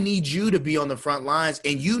I need you to be on the front lines,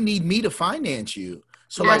 and you need me to finance you.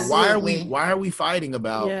 So like, why are we fighting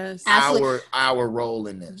about our role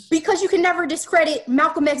in this? Because you can never discredit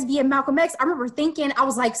Malcolm X being Malcolm X. I remember thinking, I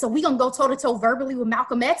was like, so we gonna go toe to toe verbally with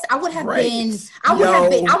Malcolm X? I would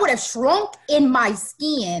have shrunk in my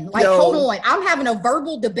skin. Like, hold on, I'm having a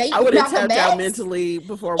verbal debate with Malcolm X. I would have tapped out mentally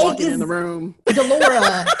before walking in the room.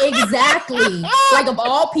 Delora, exactly. Like, of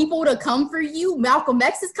all people to come for you, Malcolm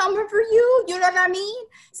X is coming for you. You know what I mean?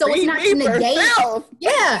 So it's not to negate.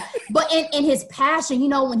 Yeah, but in his passion, you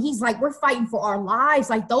know, when he's like, we're fighting for our lives,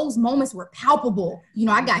 like those moments were palpable. You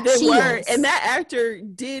know, I got chills. And that actor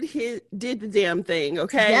did the damn thing,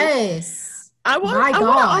 okay? Yes. I want to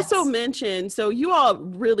also mention, so you all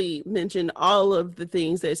really mentioned all of the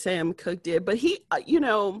things that Sam Cooke did, but he, you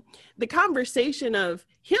know, the conversation of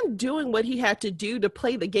him doing what he had to do to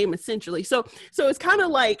play the game essentially. So it's kind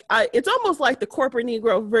of like, it's almost like the corporate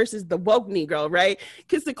Negro versus the woke Negro, right?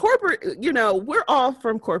 Because the corporate, you know, we're all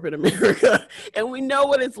from corporate America and we know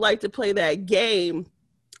what it's like to play that game,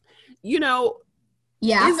 you know.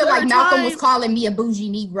 Yeah, I feel like Malcolm was calling me a bougie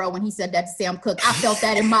Negro when he said that to Sam Cooke. I felt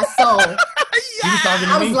that in my soul. He was talking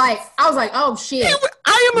to me. I was like, oh shit.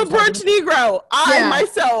 I am a brunch Negro. I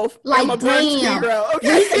myself am a brunch Negro.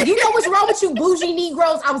 Okay. You know what's wrong with you bougie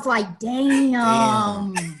Negroes? I was like,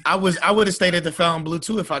 damn. I would have stayed at the Fontainebleau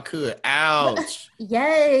too if I could. Ouch.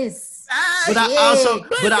 Yes. But I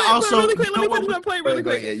also really quick, let me finish my point really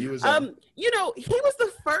quick. You know, he was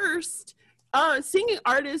the first singing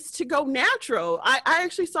artists to go natural. I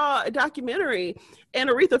actually saw a documentary and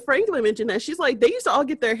Aretha Franklin mentioned that. She's like, they used to all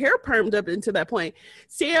get their hair permed up into that point.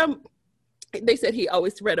 Sam, they said he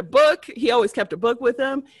always read a book. He always kept a book with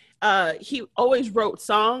him. He always wrote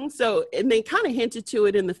songs. So, and they kind of hinted to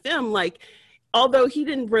it in the film, like, although he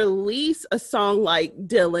didn't release a song like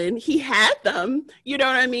Dylan, he had them, you know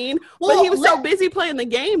what I mean? Well, but he was so busy playing the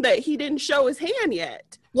game that he didn't show his hand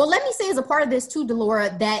yet. Well, let me say as a part of this too,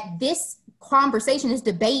 Delora, that this conversation, this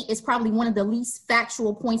debate is probably one of the least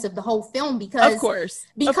factual points of the whole film because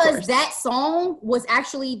that song was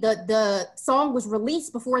actually the song was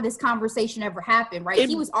released before this conversation ever happened, right?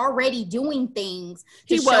 He was already doing things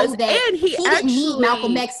to show that and he didn't need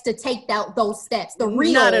Malcolm X to take those steps. The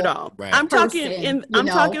real, not at all. Right. I'm talking within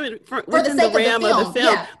the realm of the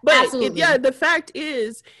film. Yeah, but the fact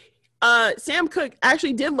is, Sam Cooke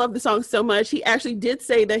actually did love the song so much. He actually did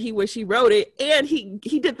say that he wished he wrote it, and he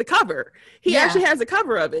did the cover. He actually has a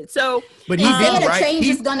cover of it. So, but he did a change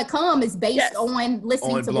is gonna come is based on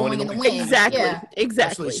listening to Blowing in the Wind.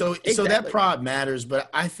 Exactly. So that prod matters, but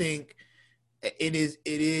I think it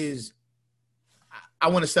is. I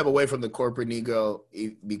want to step away from the corporate Negro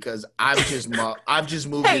because I've just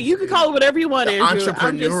moved. Hey, you can call it whatever you want, the Andrew.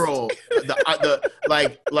 entrepreneurial,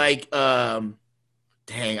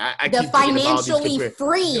 dang, I the keep thinking of all these financially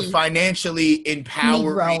free, the financially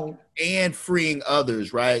empowering Negro. and freeing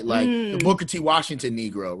others, right? Like the Booker T. Washington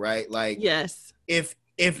Negro, right? Like, yes, if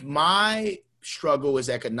my struggle is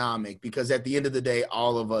economic, because at the end of the day,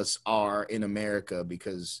 all of us are in America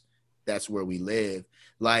because that's where we live.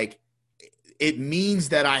 Like, it means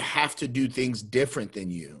that I have to do things different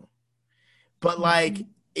than you. But like,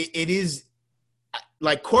 it is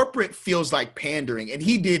like corporate feels like pandering, and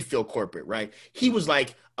he did feel corporate, right? He was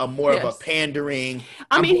like a more of a pandering.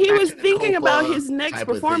 I mean, he was thinking about his next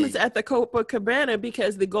performance at the Copacabana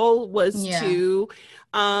because the goal was to,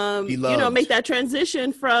 make that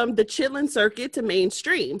transition from the chitlin circuit to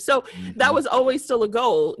mainstream. So that was always still a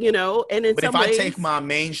goal, and in some ways, I take my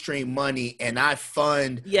mainstream money and I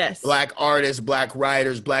fund yes. Black artists, Black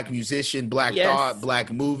writers, Black musicians, Black thought,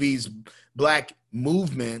 Black movies, Black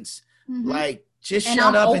movements, like, just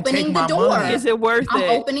shut up and take my money. Is it worth it?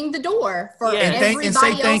 I'm opening the door for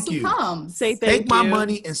everybody else who comes. Say thank you. Take my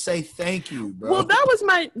money and say thank you, bro. Well,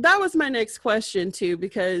 that was my next question too,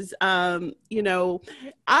 because out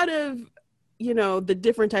of the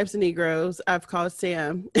different types of Negroes, I've called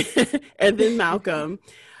Sam and then Malcolm.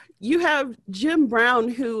 You have Jim Brown,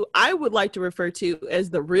 who I would like to refer to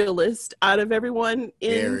as the realist out of everyone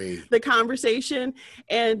in the conversation.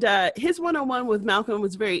 And his one-on-one with Malcolm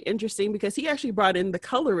was very interesting because he actually brought in the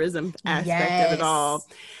colorism aspect of it all.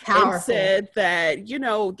 Powerful. And said that,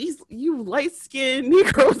 you light-skinned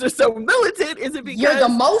Negroes are so militant. Is it because you're the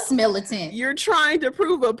most militant? You're trying to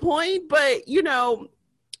prove a point, but,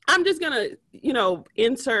 I'm just going to,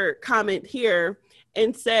 insert comment here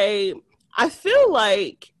and say, I feel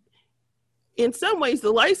like in some ways,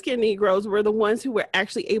 the light-skinned Negroes were the ones who were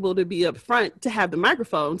actually able to be up front to have the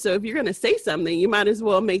microphone. So if you're going to say something, you might as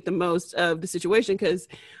well make the most of the situation. Because,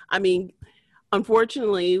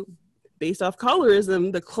 unfortunately, based off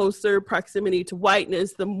colorism, the closer proximity to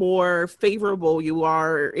whiteness, the more favorable you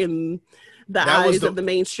are in the eyes of the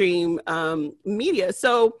mainstream media.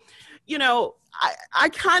 So, I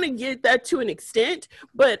kind of get that to an extent.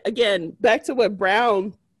 But again, back to what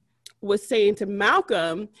Brown was saying to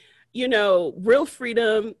Malcolm, real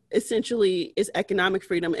freedom essentially is economic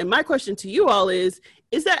freedom. And my question to you all is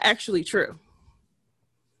that actually true?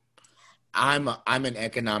 I'm an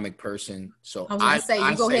economic person. So I was going to say,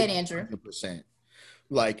 you go ahead, Andrew. 100%.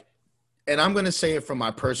 Like, and I'm going to say it from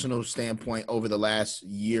my personal standpoint over the last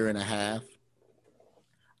year and a half.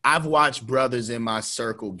 I've watched brothers in my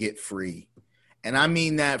circle get free. And I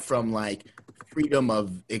mean that from like freedom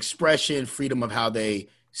of expression, freedom of how they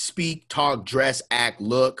speak, talk, dress, act,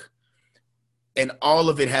 look. And all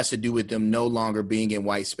of it has to do with them no longer being in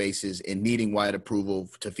white spaces and needing white approval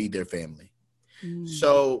to feed their family.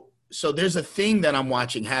 So there's a thing that I'm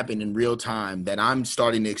watching happen in real time that I'm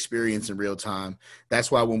starting to experience in real time. That's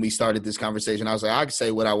why when we started this conversation, I was like, I can say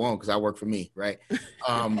what I want because I work for me, right?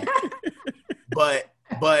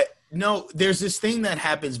 But no, there's this thing that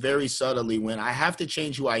happens very subtly when I have to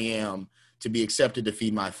change who I am to be accepted to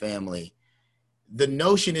feed my family. The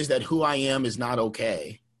notion is that who I am is not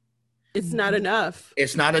okay. It's not enough.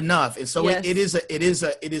 It's not enough. And so it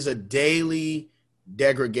is a daily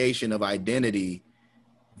degradation of identity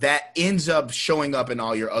that ends up showing up in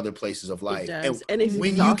all your other places of life. And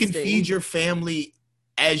when you can feed your family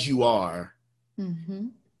as you are,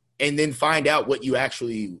 and then find out what you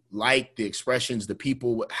actually like, the expressions, the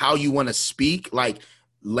people, how you want to speak, like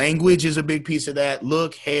language is a big piece of that,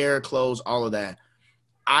 look, hair, clothes, all of that.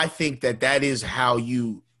 I think that is how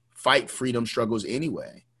you fight freedom struggles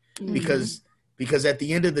anyway. Because at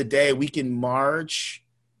the end of the day, we can march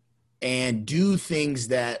and do things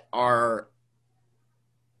that are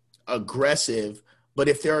aggressive, but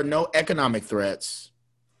if there are no economic threats,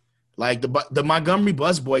 like the Montgomery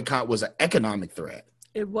bus boycott was an economic threat.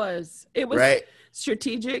 It was right?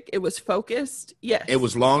 Strategic. It was focused. Yes. It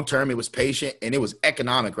was long-term. It was patient, and it was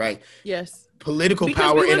economic, right? Yes. Political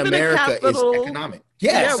power in America is economic.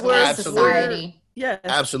 Yes, absolutely. Yes.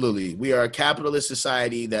 Absolutely. We are a capitalist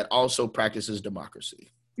society that also practices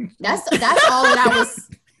democracy. That's all that I was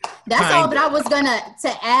all that I was gonna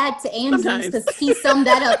add to Andrew's, because he summed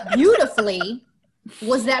that up beautifully.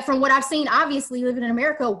 Was that from what I've seen, obviously living in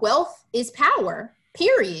America, wealth is power.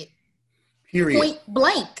 Period. Point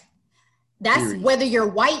blank. That's whether you're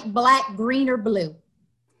white, black, green, or blue.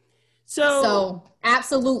 So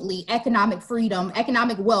absolutely, economic freedom,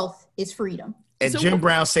 economic wealth is freedom. And Jim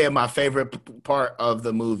Brown said my favorite part of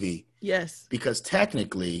the movie. Yes. Because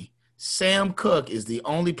technically, Sam Cooke is the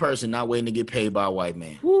only person not waiting to get paid by a white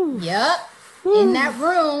man. Yep. in that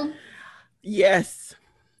room. Yes.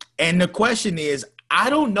 And the question is, I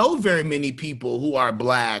don't know very many people who are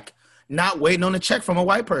Black not waiting on a check from a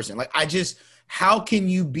white person. Like, how can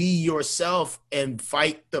you be yourself and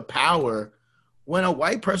fight the power when a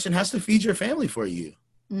white person has to feed your family for you?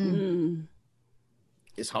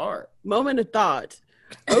 It's hard. Moment of thought.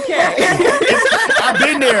 Okay. I've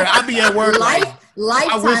been there. I be at work.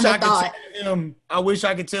 Lifetime of thought. I wish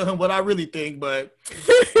I could tell him what I really think, but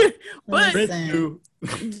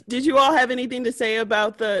did you all have anything to say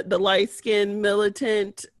about the light-skinned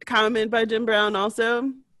militant comment by Jim Brown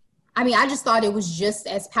also? I mean, I just thought it was just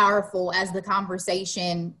as powerful as the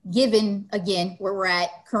conversation, given, again, where we're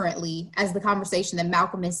at currently, as the conversation that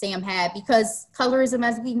Malcolm and Sam had, because colorism,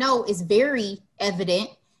 as we know, is very evident,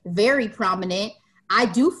 very prominent. I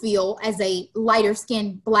do feel, as a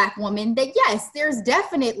lighter-skinned Black woman, that yes, there's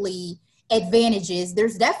definitely advantages.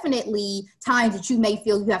 There's definitely times that you may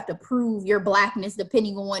feel you have to prove your Blackness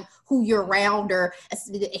depending on who you're around, or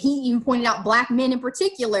he even pointed out Black men in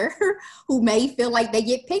particular who may feel like they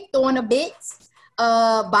get picked on a bit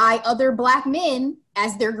by other Black men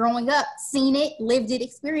as they're growing up, seen it, lived it,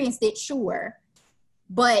 experienced it, sure.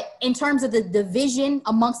 But in terms of the division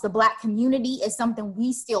amongst the Black community is something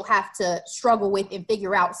we still have to struggle with and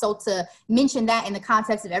figure out. So to mention that in the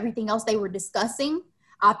context of everything else they were discussing,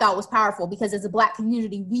 I thought was powerful, because as a Black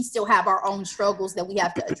community, we still have our own struggles that we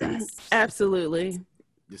have to address. Absolutely.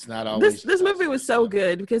 It's not always. This movie was so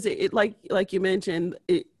good because it like you mentioned,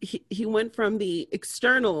 he went from the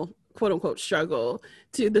external quote unquote struggle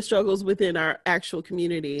to the struggles within our actual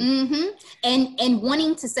community. Mm-hmm. And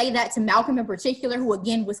wanting to say that to Malcolm in particular, who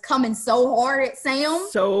again was coming so hard at Sam.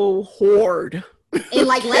 So hard. And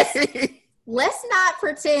like, let's not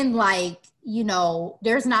pretend like, you know,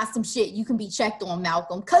 there's not some shit you can be checked on,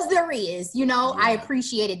 Malcolm, because there is, you know. Yeah. I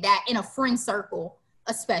appreciated that in a friend circle,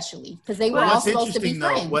 especially because they were all supposed to be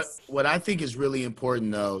friends. What I think is really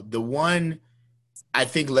important, though, I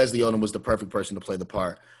think Leslie Odom was the perfect person to play the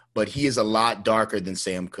part, but he is a lot darker than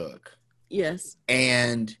Sam Cooke. Yes.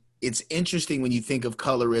 And it's interesting when you think of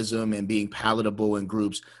colorism and being palatable in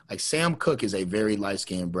groups. Like, Sam Cooke is a very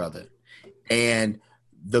light-skinned brother, and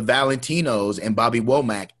the Valentinos and Bobby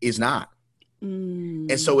Womack is not.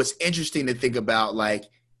 And so it's interesting to think about, like,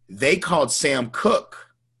 they called Sam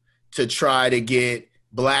Cooke to try to get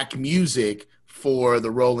Black music for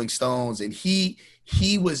the Rolling Stones. And he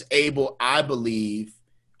was able, I believe,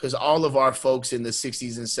 because all of our folks in the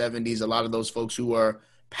 60s and 70s, a lot of those folks who are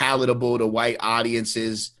palatable to white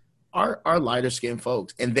audiences are lighter skinned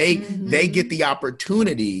folks. And they get the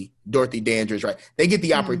opportunity, Dorothy Dandridge, right? They get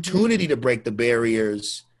the opportunity to break the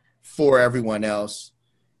barriers for everyone else.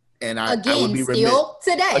 And I would be remiss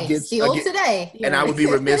today. And I would be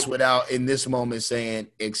remiss without, in this moment, saying,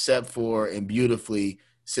 except for, and beautifully,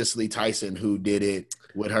 Cicely Tyson, who did it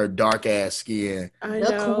with her dark ass skin. I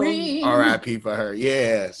know. Queen. R.I.P. for her.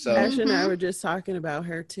 Yeah. So Ash and I were just talking about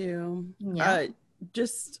her too. Yeah.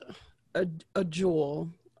 Just a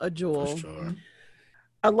jewel. For sure.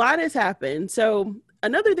 A lot has happened. So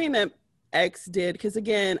another thing that X did, because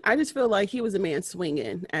again, I just feel like he was a man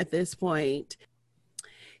swinging at this point.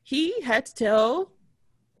 He had to tell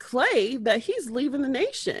Clay that he's leaving the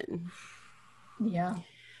nation. Yeah.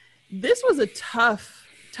 This was a tough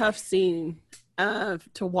scene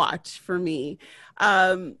to watch for me.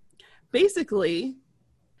 Basically,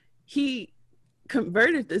 he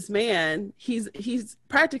converted this man. He's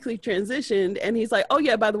practically transitioned, and he's like, oh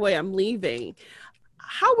yeah, by the way, I'm leaving.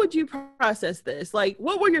 How would you process this? Like,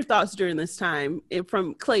 what were your thoughts during this time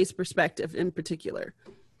from Clay's perspective in particular?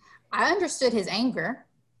 I understood his anger.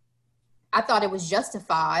 I thought it was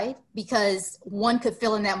justified, because one could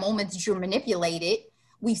feel in that moment that you're manipulated.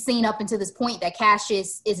 We've seen up until this point that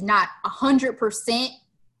Cassius is not 100%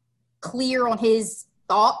 clear on his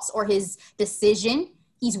thoughts or his decision.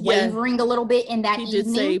 He's wavering a little bit in that evening. He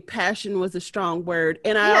did say passion was a strong word.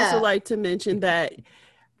 And I also like to mention that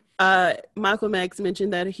Malcolm X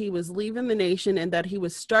mentioned that he was leaving the nation and that he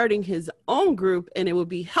was starting his own group, and it would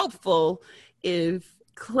be helpful if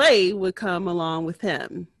Clay would come along with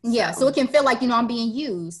him. Yeah, so it can feel like, you know, I'm being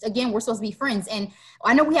used. Again, we're supposed to be friends. And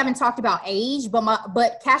I know we haven't talked about age,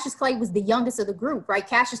 but Cassius Clay was the youngest of the group, right?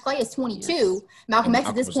 Cassius Clay is 22. Yes. Malcolm X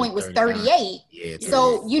at this point was 38. Yeah,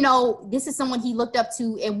 so, you know, this is someone he looked up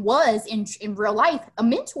to and was, in real life, a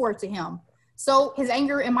mentor to him. So his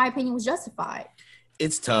anger, in my opinion, was justified.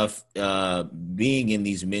 It's tough being in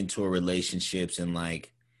these mentor relationships, and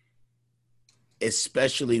like,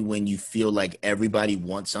 especially when you feel like everybody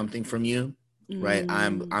wants something from you, right?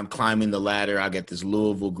 I'm climbing the ladder. I got this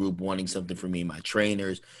Louisville group wanting something from me, my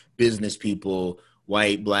trainers, business people,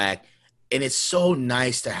 white, Black. it's so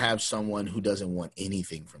nice to have someone who doesn't want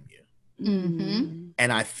anything from you. Mm-hmm.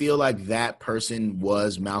 And I feel like that person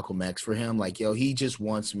was Malcolm X for him. Like, yo, he just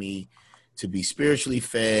wants me to be spiritually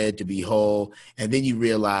fed, to be whole. And then you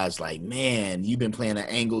realize, like, man, you've been playing an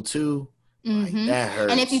angle too. Like, that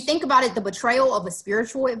hurts. And if you think about it, the betrayal of a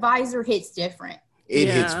spiritual advisor hits different. It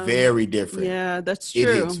hits very different. Yeah, that's true.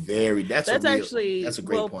 It hits very. That's a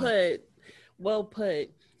great point. Well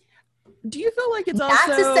put. Do you feel like it's not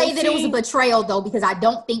also to say that it was a betrayal though, because I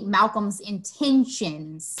don't think Malcolm's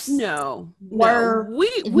intentions were we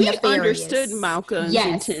understood Malcolm's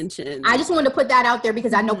intentions. I just wanted to put that out there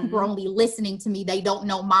because I know people are only listening to me. They don't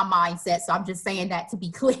know my mindset, so I'm just saying that to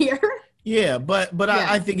be clear. Yeah, but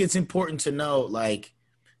I think it's important to know, like,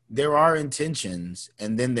 there are intentions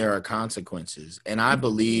and then there are consequences, and I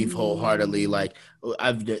believe wholeheartedly. Like,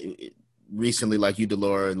 I've recently, like you,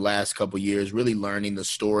 Delora, in the last couple of years, really learning the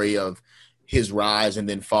story of his rise and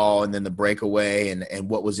then fall and then the breakaway and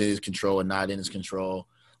what was in his control and not in his control.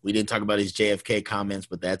 We didn't talk about his JFK comments,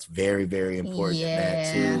 but that's very, very important.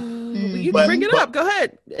 That too. You can bring it up. Go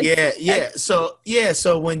ahead. Yeah. So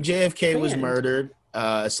when JFK was murdered,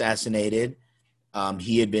 assassinated,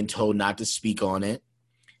 he had been told not to speak on it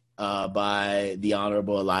by the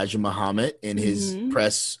Honorable Elijah Muhammad in his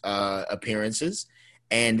press appearances.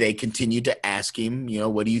 And they continued to ask him,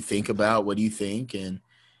 what do you think?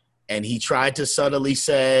 And he tried to subtly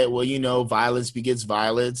say, well, violence begets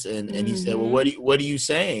violence. And he said, well, what are you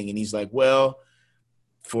saying? And he's like, well,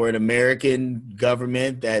 for an American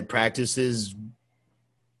government that practices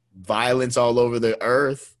violence all over the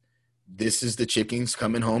earth, this is the chickens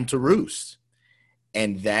coming home to roost.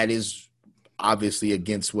 And that is obviously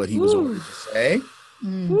against what he was ordered to say.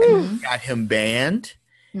 And got him banned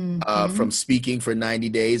from speaking for 90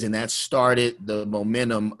 days. And that started the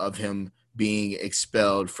momentum of him being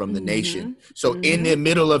expelled from the nation. So in the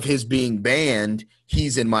middle of his being banned,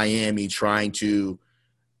 he's in Miami trying to,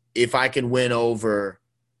 if I can win over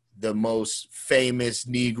the most famous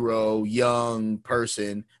Negro young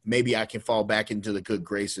person, maybe I can fall back into the good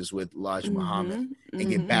graces with Elijah Muhammad and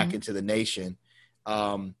get back into the nation.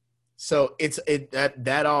 So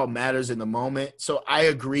that all matters in the moment. So I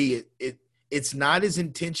agree. It's not his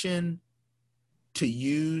intention to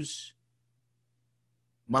use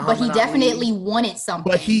Muhammad but he definitely Ali, wanted something.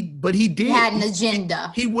 But he did. He had an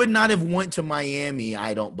agenda. He would not have went to Miami,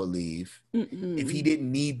 I don't believe, if he didn't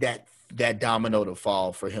need that domino to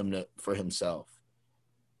fall for himself.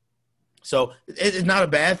 So it's not a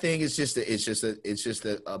bad thing. It's just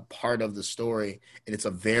a part of the story, and it's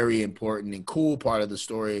a very important and cool part of the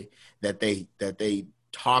story that they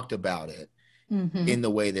talked about it in the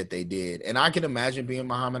way that they did. And I can imagine being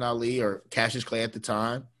Muhammad Ali or Cassius Clay at the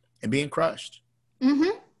time and being crushed.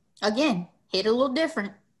 Again, hit a little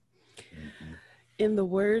different. In the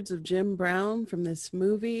words of Jim Brown from this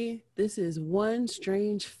movie, this is one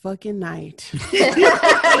strange fucking night.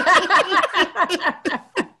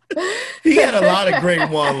 He had a lot of great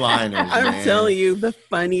one-liners. I'm telling you, the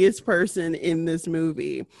funniest person in this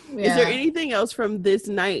movie. Yeah. Is there anything else from this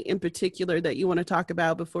night in particular that you want to talk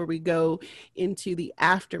about before we go into the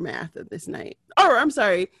aftermath of this night? Oh, I'm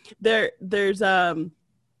sorry. There's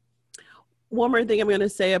one more thing I'm going to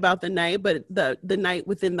say about the night, but the night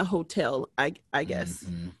within the hotel, I guess.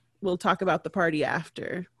 We'll talk about the party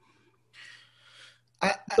after.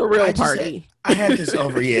 The real party. I had this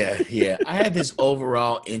I had this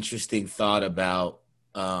overall interesting thought about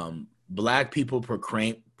Black people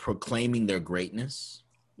proclaiming their greatness.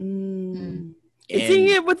 Seeing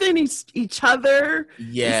it within each other.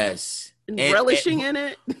 Yes. And relishing in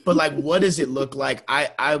it. But like, what does it look like?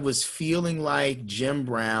 I was feeling like Jim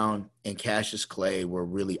Brown and Cassius Clay were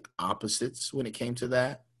really opposites when it came to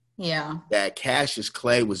that. Yeah. That Cassius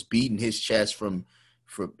Clay was beating his chest from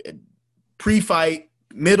pre-fight,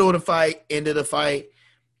 middle of the fight, end of the fight.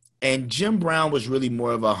 And Jim Brown was really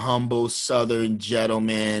more of a humble Southern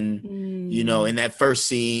gentleman. In that first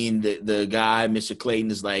scene, the guy, Mr. Clayton,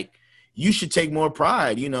 is like, you should take more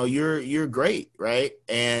pride. You're great, right?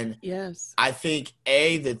 And yes, I think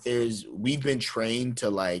that we've been trained to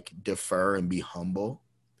like defer and be humble.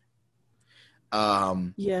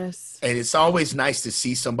 Yes, and it's always nice to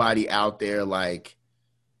see somebody out there like,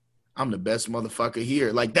 I'm the best motherfucker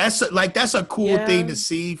here. Like that's a cool thing to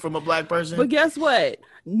see from a Black person. But guess what?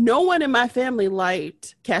 No one in my family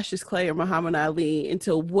liked Cassius Clay or Muhammad Ali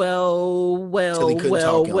until well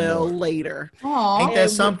later. Aww. Ain't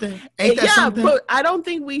that something? Ain't that something? But I don't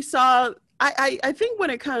think we saw. I think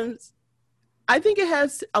when it comes, I think it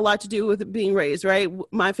has a lot to do with being raised, right?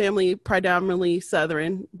 My family, predominantly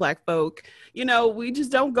Southern Black folk, you know, we just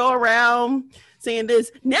don't go around saying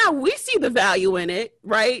this. Now we see the value in it,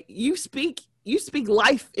 right? You speak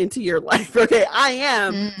life into your life. Okay, I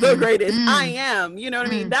am the greatest. I am. You know what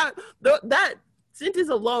I mean? That sentence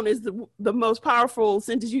alone is the most powerful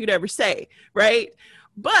sentence you could ever say, right?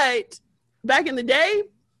 But back in the day,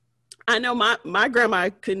 I know my grandma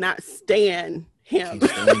could not stand him.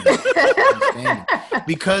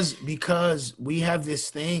 because we have this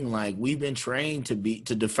thing, like, we've been trained to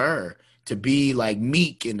defer, to be like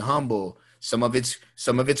meek and humble. Some of it's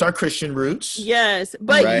our Christian roots. Yes,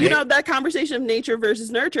 but right? You know, that conversation of nature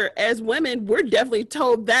versus nurture, as women, we're definitely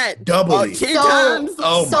told that doubly 10 times.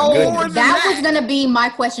 Oh so my goodness. That was going to be my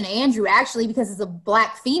question to Andrew, actually, because as a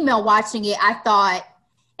Black female watching it, I thought,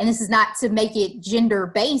 and this is not to make it gender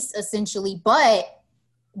based essentially, but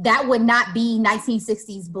that would not be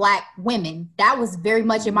 1960s Black women. That was very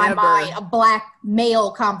much in my mind a Black male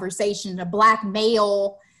conversation, a Black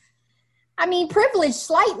male. I mean, privileged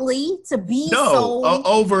slightly to be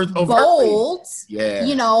over bold, yeah,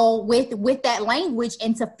 you know, with that language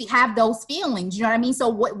and to have those feelings. You know what I mean? So,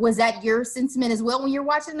 what was that your sentiment as well when you're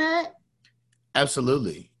watching that?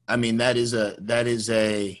 Absolutely. I mean, that is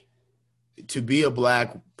a to be a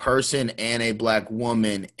Black person and a Black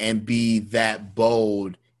woman and be that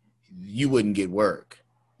bold, you wouldn't get work,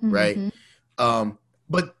 right?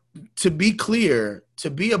 But to be clear, to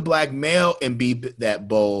be a Black male and be that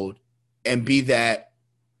bold and be that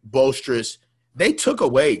boisterous, they took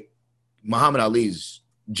away Muhammad Ali's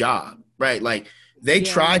job, right? Like, they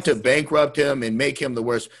tried to bankrupt him and make him the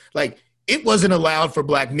worst. Like, it wasn't allowed for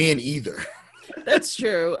Black men either. That's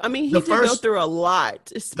true. I mean, he did go through a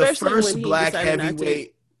lot, especially when he decided not to.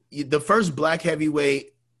 The first Black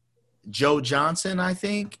heavyweight, Joe Johnson, I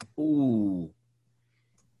think. Ooh.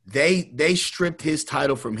 They stripped his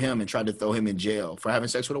title from him and tried to throw him in jail for having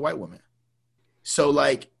sex with a white woman. So,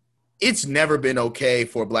 like, it's never been okay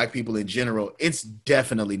for Black people in general. It's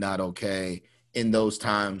definitely not okay in those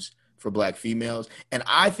times for Black females. And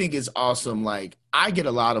I think it's awesome. Like, I get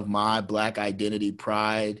a lot of my Black identity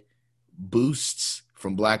pride boosts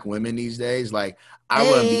from Black women these days. Like, I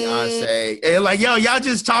run Beyonce. And like, yo, y'all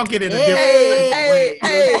just talking in a different way.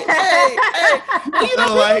 You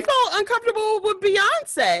know, like, people felt uncomfortable with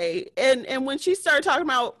Beyonce. And when she started talking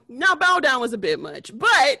about, now Bow Down was a bit much.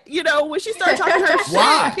 But, you know, when she started talking her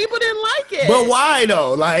shit, people didn't like it. But why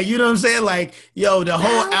though? Like, you know what I'm saying? Like, yo, the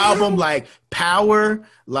whole album, like Power,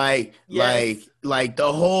 like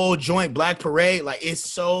the whole joint Black Parade, like, it's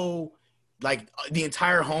so, like, the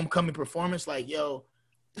entire Homecoming performance, like, yo,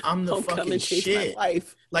 I'm the fucking shit.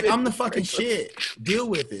 Like, I'm the fucking shit. Deal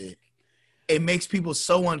with it. It makes people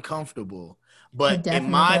so uncomfortable. But in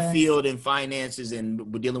my field, in finances,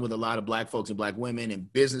 and we're dealing with a lot of Black folks and Black women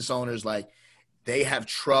and business owners, like, they have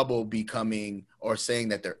trouble becoming or saying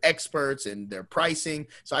that they're experts and their pricing.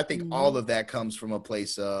 So I think all of that comes from a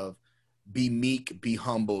place of be meek, be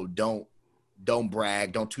humble, don't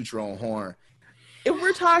brag, don't toot your own horn. If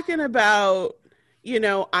we're talking about, you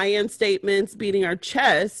know, I am statements, beating our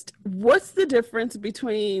chest, what's the difference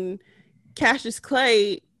between Cassius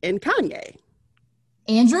Clay and Kanye?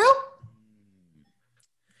 Andrew?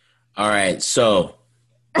 All right, so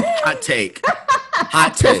hot take.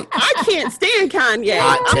 Hot take. I can't stand Kanye.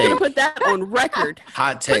 I'm going to put that on record.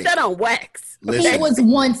 Hot take. Put that on wax. Listen, he was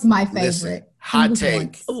once my favorite. Listen, hot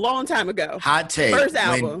take. A long time ago. Hot take. First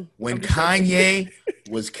album. When Kanye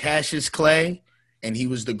was Cassius Clay and he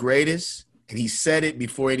was the greatest, and he said it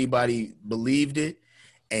before anybody believed it,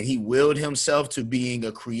 and he willed himself to being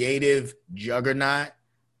a creative juggernaut,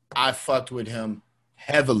 I fucked with him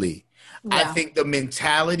heavily. Yeah. I think the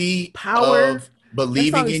mentality of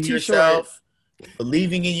believing in yourself,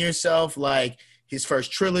 like his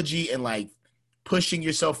first trilogy, and like pushing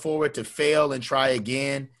yourself forward to fail and try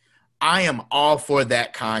again, I am all for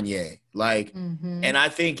that Kanye. Like, and I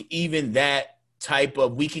think even that type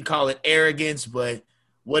of, we can call it arrogance, but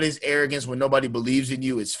what is arrogance when nobody believes in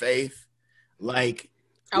you? It's faith. Like,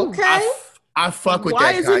 okay, I fuck with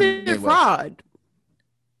Why that. Why isn't it fraud?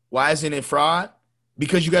 Why isn't it fraud?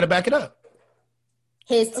 Because you got to back it up.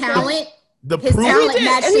 His talent, proof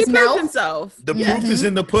matched his mouth. Himself. The proof is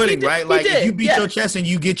in the pudding, right? Like, if you beat your chest and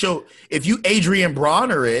you get if you Adrian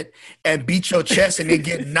Bronner it and beat your chest and then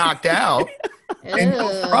get knocked out, then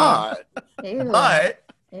no fraud. But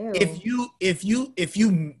if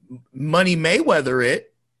you Money Mayweather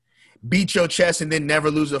it, beat your chest and then never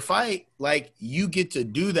lose a fight, like, you get to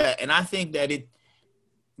do that. And I think that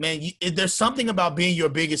there's something about being your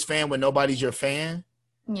biggest fan when nobody's your fan.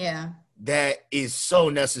 Yeah. That is so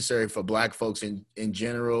necessary for Black folks in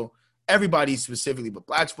general. everybody specifically, but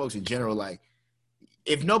Black folks in general, like,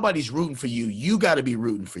 if nobody's rooting for you, you got to be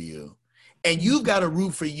rooting for you. And you've got to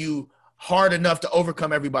root for you hard enough to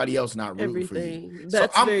overcome everybody else not rooting for you.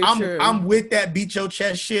 That's so very true. I'm with that beat your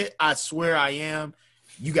chest shit. I swear I am.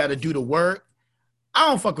 You got to do the work. I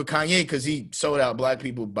don't fuck with Kanye because he sold out Black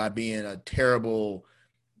people by being a terrible,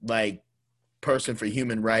 like, person for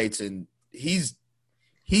human rights, and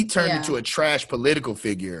he turned into a trash political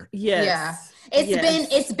figure. Yes. Yeah.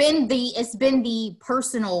 It's been the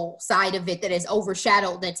personal side of it that has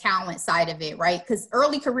overshadowed the talent side of it, right? Because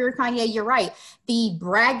early career Kanye, you're right. The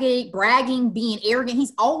bragging, being arrogant.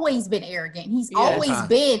 He's always been arrogant. He's always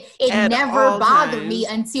been. It never bothered me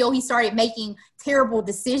until he started making terrible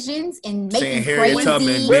decisions and making crazy.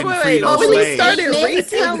 Wait. When he started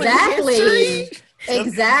retelling history.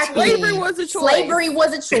 Exactly. Slavery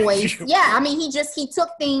was a choice. Yeah, I mean, he took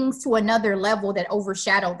things to another level that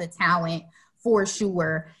overshadowed the talent for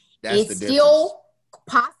sure. It's still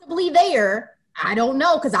possibly there. I don't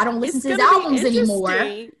know because I don't listen to his albums anymore.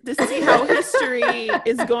 To see how history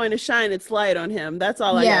is going to shine its light on him. That's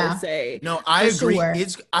all I gotta say. No, I agree. Sure.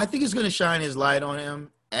 I think it's going to shine his light on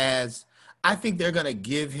him, as I think they're going to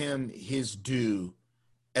give him his due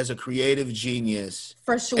as a creative genius,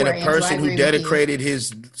 for sure, and a person who dedicated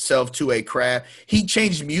himself to a craft. He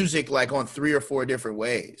changed music like on 3 or 4 different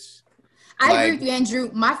ways. I agree with you, Andrew.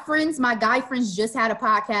 My guy friends just had a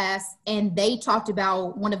podcast, and they talked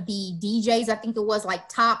about one of the DJs, I think it was like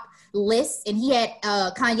top lists, and he had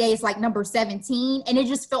Kanye is like number 17, and it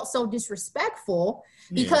just felt so disrespectful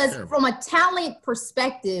because from a talent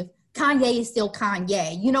perspective, Kanye is still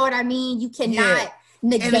Kanye. You know what I mean? You cannot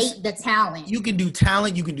negate the talent. You can do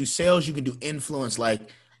talent, you can do sales, you can do influence. Like,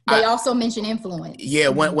 they also mention influence. Yeah,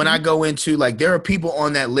 when I go into, like, there are people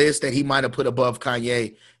on that list that he might have put above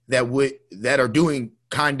Kanye that are doing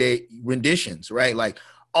Kanye renditions, right? Like,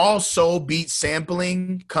 all soul beat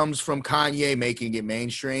sampling comes from Kanye making it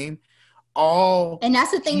mainstream. And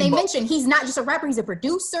that's the thing they mentioned. He's not just a rapper; he's a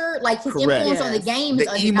producer. Like, his influence on the game is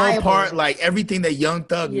undeniable. The emo part, like everything that Young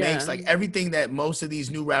Thug makes, like everything that most of these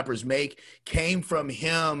new rappers make, came from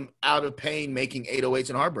him out of pain making 808s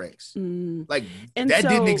and heartbreaks. Like, and that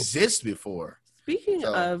didn't exist before. Speaking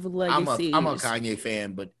of legacies, I'm a Kanye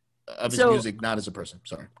fan, but of his music, not as a person.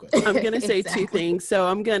 Sorry, go ahead. I'm gonna say 2 things. So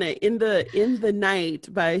I'm gonna end the night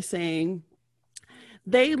by saying,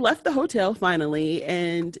 they left the hotel finally,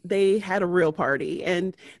 and they had a real party,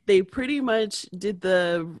 and they pretty much did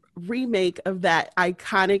the remake of that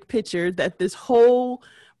iconic picture that this whole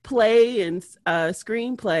play and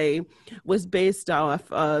screenplay was based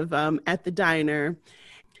off of, At the Diner.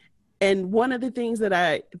 And one of the things that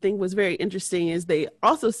I think was very interesting is they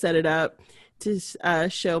also set it up to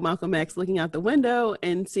show Malcolm X looking out the window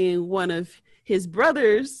and seeing one of his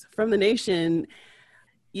brothers from the nation,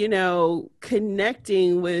 you know,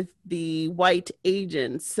 connecting with the white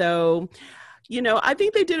agents. So, you know, I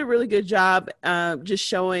think they did a really good job just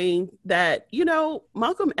showing that, you know,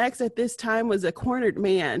 Malcolm X at this time was a cornered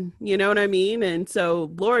man, you know what I mean? And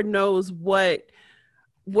so Lord knows what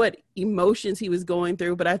emotions he was going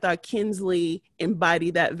through, but I thought Kinsley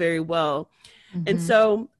embodied that very well. Mm-hmm. And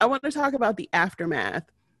so I want to talk about the aftermath.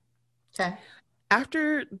 Okay.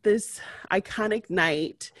 After this iconic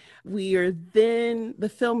night,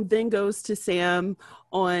 the film then goes to Sam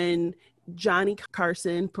on Johnny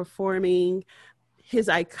Carson performing his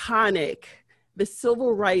iconic, the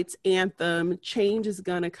civil rights anthem, Change is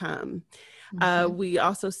Gonna Come. Mm-hmm. We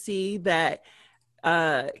also see that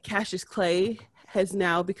Cassius Clay has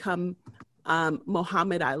now become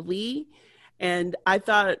Muhammad Ali. And I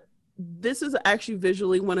thought this is actually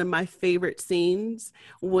visually one of my favorite scenes,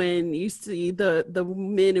 when you see the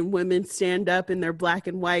men and women stand up in their black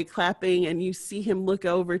and white clapping, and you see him look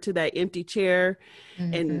over to that empty chair,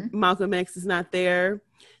 and Malcolm X is not there.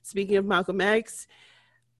 Speaking of Malcolm X,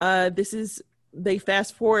 they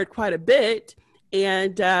fast forward quite a bit,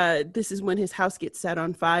 and this is when his house gets set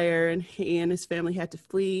on fire, and he and his family had to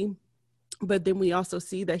flee. But then we also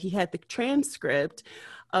see that he had the transcript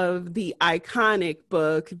of the iconic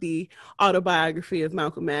book, the autobiography of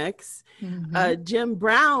Malcolm X. Mm-hmm. Jim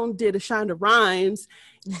Brown did a Shonda Rhimes,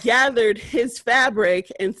 gathered his fabric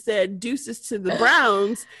and said deuces to the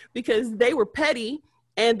Browns because they were petty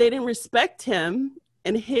and they didn't respect him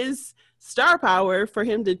and his star power for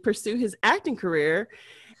him to pursue his acting career.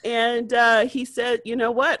 And he said, you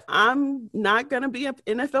know what? I'm not going to be an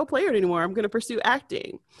NFL player anymore. I'm going to pursue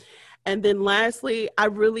acting. And then lastly, I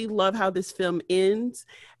really love how this film ends.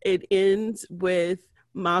 It ends with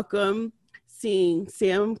Malcolm seeing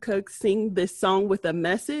Sam Cooke sing this song with a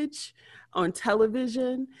message on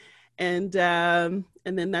television. And then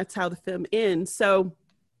that's how the film ends. So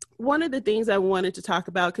one of the things I wanted to talk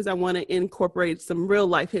about, because I want to incorporate some real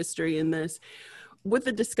life history in this, with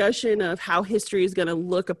the discussion of how history is going to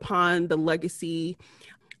look upon the legacy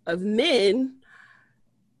of men.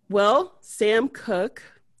 Well, Sam Cooke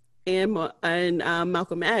and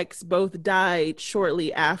Malcolm X both died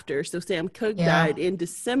shortly after. So Sam Cooke died in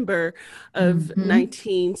December of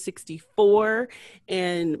 1964,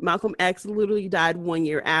 and Malcolm X literally died 1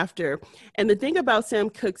 year after. And the thing about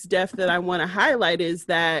Sam Cooke's death that I want to highlight is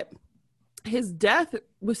that his death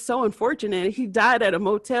was so unfortunate. He died at a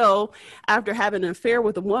motel after having an affair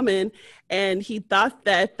with a woman, and he thought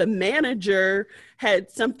that the manager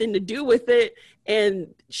had something to do with it,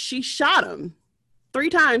 and she shot him 3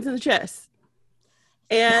 times in the chest.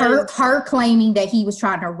 And her claiming that he was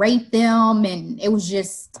trying to rape them, and it was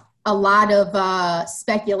just a lot of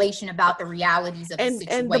speculation about the realities of the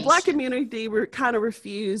situation. And the Black community kind of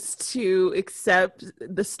refused to accept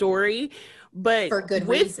the story. But for good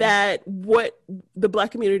with reason. that, what the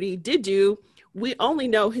Black community did do, we only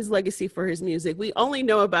know his legacy for his music. We only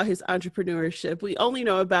know about his entrepreneurship. We only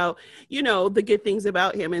know about, the good things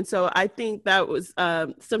about him. And so I think that was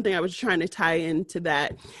something I was trying to tie into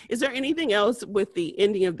that. Is there anything else with the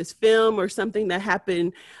ending of this film or something that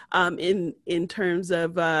happened in terms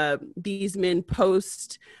of these men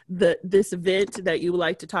post this event that you would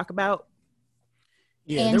like to talk about?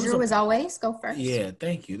 Yeah, Andrew, as always, go first. Yeah,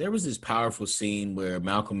 thank you. There was this powerful scene where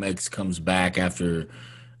Malcolm X comes back after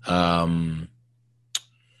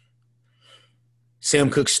Sam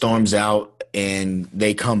Cooke storms out, and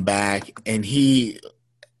they come back, and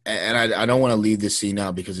I don't want to leave this scene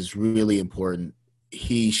out because it's really important.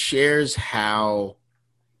 He shares how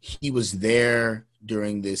he was there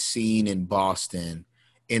during this scene in Boston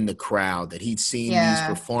in the crowd, that he'd seen these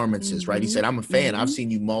performances, right? He said, I'm a fan. I've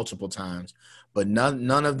seen you multiple times, but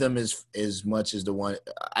none of them as much as the one.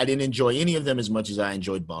 I didn't enjoy any of them as much as I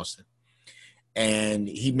enjoyed Boston. And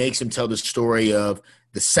he makes him tell the story of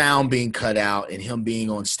the sound being cut out and him being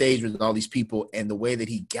on stage with all these people and the way that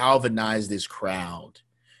he galvanized this crowd.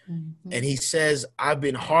 Mm-hmm. And he says, I've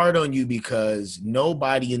been hard on you because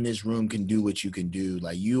nobody in this room can do what you can do.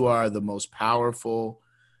 Like, you are the most powerful,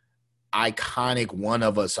 iconic one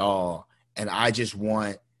of us all. And I'm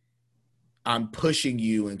pushing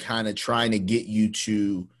you and kind of trying to get you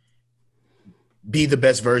to be the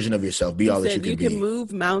best version of yourself. Be all that you can be. You can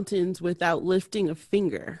move mountains without lifting a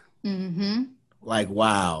finger. Mm-hmm. Like,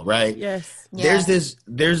 wow, right? Yes. There's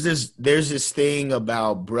this thing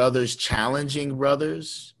about brothers challenging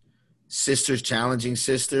brothers, sisters challenging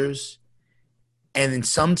sisters. And then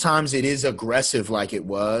sometimes it is aggressive like it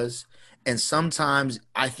was. And sometimes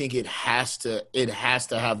I think it has to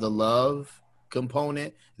have the love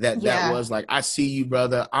component that was like, I see you,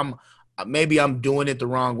 brother. Maybe I'm doing it the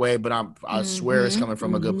wrong way, but I swear it's coming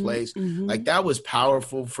from a good place. Mm-hmm. Like, that was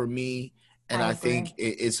powerful for me. And I think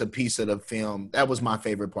it's a piece of the film. That was my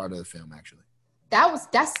favorite part of the film, actually. That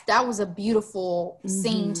was a beautiful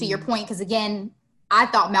scene, to your point. Because again, I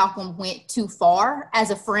thought Malcolm went too far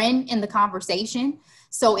as a friend in the conversation.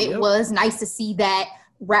 So it was nice to see that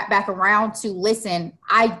wrap back around to, listen,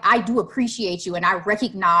 I do appreciate you and I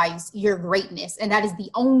recognize your greatness. And that is the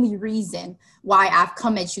only reason why I've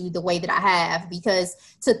come at you the way that I have. Because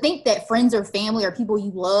to think that friends or family or people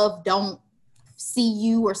you love don't see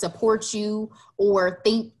you or support you or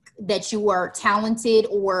think that you are talented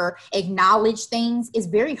or acknowledge things is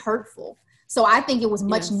very hurtful. So I think it was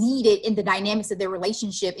much needed in the dynamics of their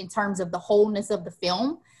relationship in terms of the wholeness of the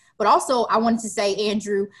film. But also, I wanted to say,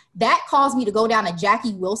 Andrew, that caused me to go down a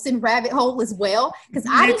Jackie Wilson rabbit hole as well, because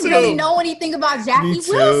I didn't really know anything about Jackie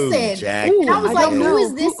Wilson. Jackie. And I was like, who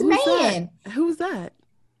is this man? Who's that?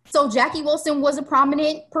 So Jackie Wilson was a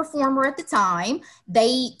prominent performer at the time.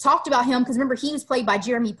 They talked about him because, remember, he was played by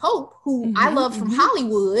Jeremy Pope, who I love from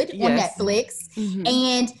Hollywood on Netflix. Mm-hmm.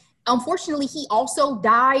 And unfortunately, he also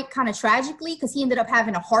died kind of tragically because he ended up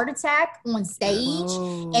having a heart attack on stage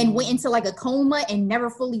and went into like a coma and never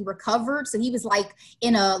fully recovered. So he was like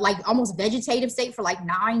in a almost vegetative state for like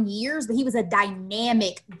 9 years, but he was a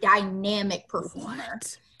dynamic performer.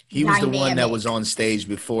 What? He was the one that was on stage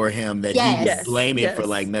before him that he was blaming for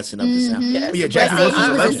like messing up the sound. Yes. Yeah, Jackie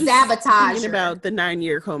Wilson was a sabotager. Thinking about the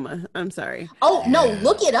 9-year coma. I'm sorry. Oh no,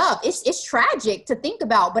 look it up. It's tragic to think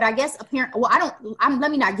about, but I guess apparently,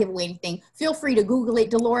 let me not give away anything. Feel free to Google it,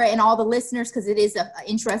 Delora, and all the listeners, because it is an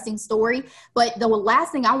interesting story. But the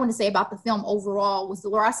last thing I want to say about the film overall was,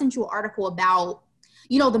 Delora, I sent you an article about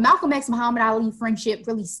you know, the Malcolm X Muhammad Ali friendship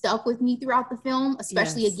really stuck with me throughout the film,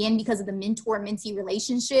 especially again because of the mentor-mentee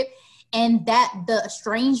relationship. And that the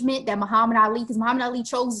estrangement that Muhammad Ali, because Muhammad Ali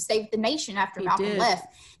chose to stay with the nation after Malcolm left,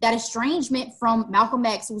 that estrangement from Malcolm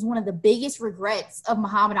X was one of the biggest regrets of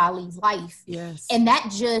Muhammad Ali's life. Yes. And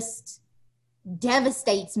that just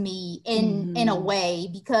devastates me in a way,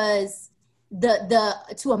 because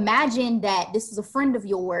to imagine that this was a friend of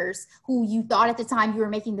yours who you thought at the time you were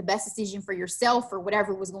making the best decision for yourself or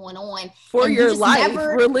whatever was going on for your life.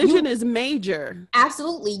 Religion is major.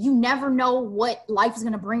 Absolutely. You never know what life is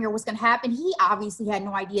going to bring or what's going to happen. He obviously had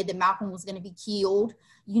no idea that Malcolm was going to be killed,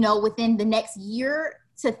 you know, within the next year.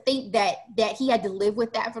 To think that he had to live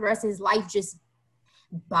with that for the rest of his life just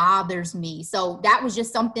bothers me. So that was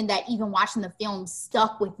just something that even watching the film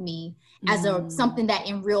stuck with me as something that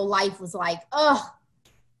in real life was like,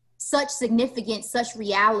 such significance, such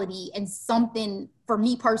reality, and something for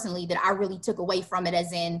me personally that I really took away from it,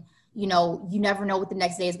 as in, you know, you never know what the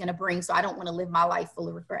next day is going to bring. So I don't want to live my life full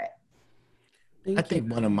of regret. I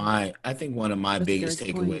think one of my biggest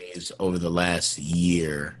takeaways over the last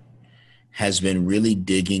year has been really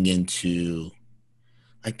digging into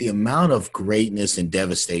like the amount of greatness and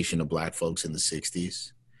devastation of Black folks in the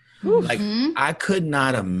 60s. Like I could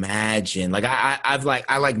not imagine, like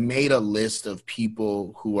I made a list of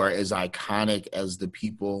people who are as iconic as the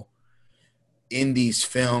people in these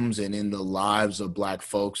films and in the lives of Black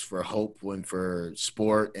folks for hope and for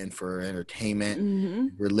sport and for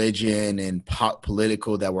entertainment, religion and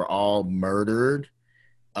political, that were all murdered.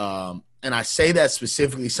 And I say that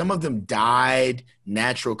specifically, some of them died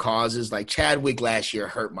natural causes. Like Chadwick last year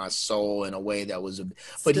hurt my soul in a way that was,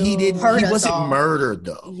 but he wasn't murdered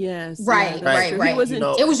though. Yes. Right. He wasn't,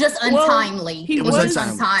 it was just untimely. It was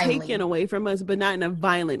untimely. Taken away from us, but not in a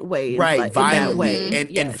violent way. Right. Like, violent way.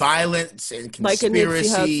 And violence and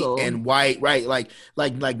conspiracy like and white, right. Like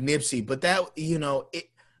Nipsey. But that, you know,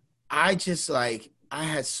 I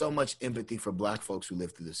had so much empathy for Black folks who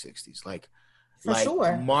lived through the 60s. For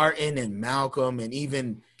sure. Martin and Malcolm and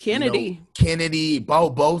even Kennedy,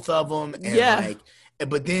 both of them. And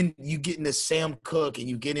but then you get into Sam Cooke and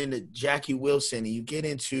you get into Jackie Wilson and you get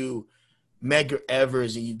into Medgar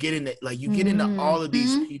Evers and you get into all of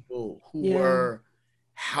these people who were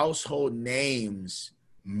household names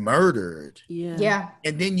murdered. Yeah.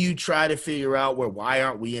 And then you try to figure out why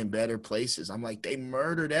aren't we in better places? I'm like, they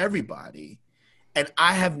murdered everybody. And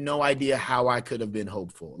I have no idea how I could have been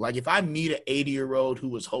hopeful. Like if I meet an 80-year-old who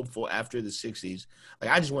was hopeful after the 60s, like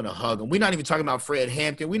I just want to hug him. We're not even talking about Fred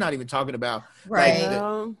Hampton. We're not even talking about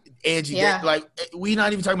Angie. Yeah. Like we're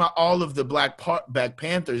not even talking about all of the Black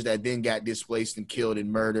Panthers that then got displaced and killed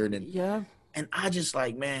and murdered. And I just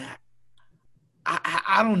like, man,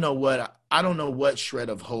 I don't know what shred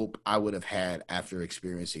of hope I would have had after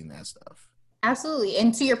experiencing that stuff. Absolutely.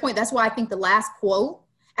 And to your point, that's why I think the last quote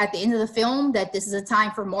at the end of the film, that this is a time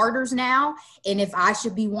for martyrs now, and if I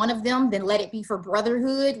should be one of them, then let it be for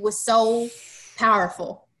brotherhood, was so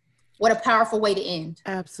powerful. What a powerful way to end.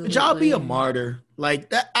 Absolutely. Could y'all be a martyr? Like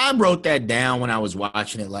that, I wrote that down when I was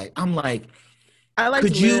watching it. Like, I'm like, I like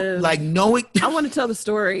could to you live. like knowing? I want to tell the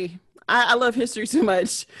story. I love history too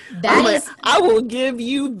much. I will give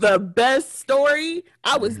you the best story.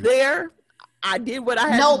 I was there. I did what I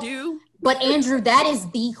had to do. But Andrew, that is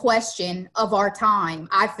the question of our time,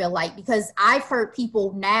 I feel like, because I've heard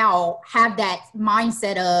people now have that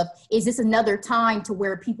mindset of, is this another time to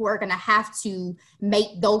where people are going to have to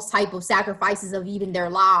make those type of sacrifices of even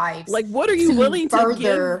their lives? Like, what are you willing to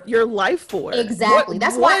give your life for? Exactly.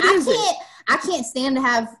 That's why I can't stand to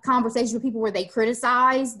have conversations with people where they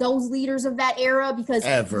criticize those leaders of that era, because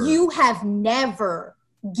you have never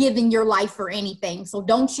given your life for anything. So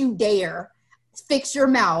don't you dare fix your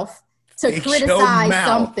mouth to criticize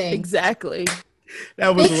something. Exactly.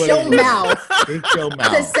 That was Fix your mouth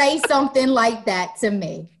to say something like that to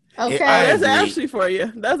me. Okay. That's Ashley for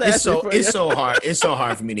you. It's so hard. It's so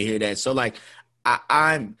hard for me to hear that. So like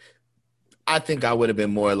I think I would have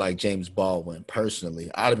been more like James Baldwin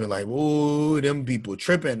personally. I'd have been like, "Ooh, them people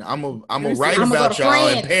tripping. I'm gonna write about y'all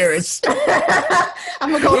in Paris.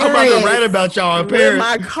 I'm gonna write about y'all in Paris.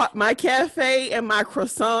 My cafe and my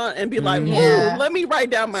croissant and be like, "Ooh, let me write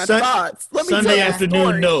down my thoughts. Let me Sunday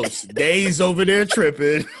afternoon notes. Days over there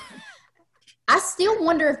tripping." I still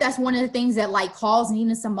wonder if that's one of the things that like caused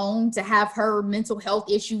Nina Simone to have her mental health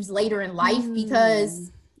issues later in life,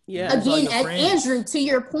 because again, as Andrew, to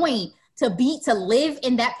your point, to live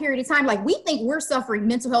in that period of time. Like, we think we're suffering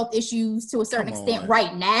mental health issues to a certain extent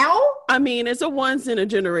right now. I mean, it's a once in a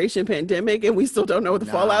generation pandemic, and we still don't know what the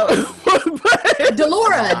fallout.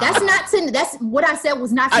 Delora, that's what I said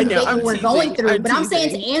was not to negate what we're going through. But I'm saying,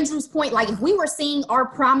 to Andrew's point, like, if we were seeing our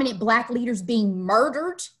prominent Black leaders being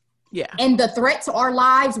murdered, and the threat to our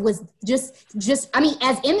lives was just I mean,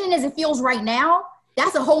 as imminent as it feels right now,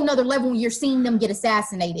 that's a whole nother level when you're seeing them get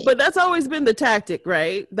assassinated. But that's always been the tactic,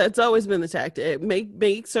 right? That's always been the tactic.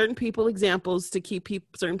 Make certain people examples to keep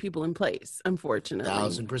certain people in place, unfortunately.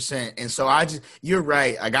 1,000%. And so you're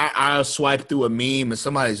right. Like, I swiped through a meme and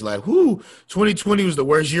somebody's like, 2020 was the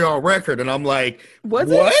worst year on record. And I'm like, what?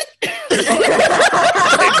 Like,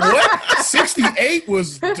 what? 68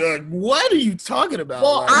 was what are you talking about?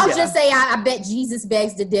 Well, I'll just say I bet Jesus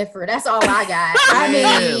begs to differ. That's all I got.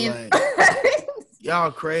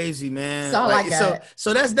 Y'all crazy, man. That's all I got.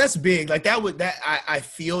 So that's big. Like, I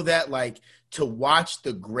feel that, like, to watch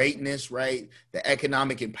the greatness, right? The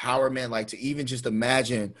economic empowerment, like, to even just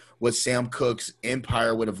imagine what Sam Cooke's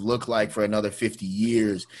empire would have looked like for another 50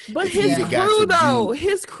 years. But his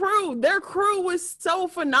crew, their crew was so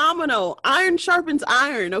phenomenal. Iron sharpens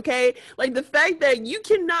iron, okay? Like, the fact that you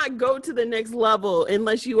cannot go to the next level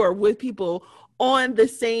unless you are with people on the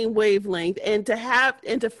same wavelength, and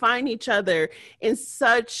to find each other in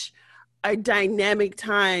such a dynamic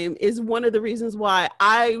time is one of the reasons why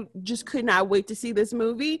I just could not wait to see this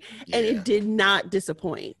movie, and it did not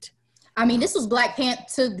disappoint. I mean, this was Black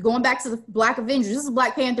Panther, going back to the Black Avengers, this is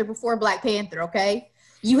Black Panther before Black Panther, okay?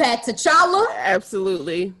 You had T'Challa.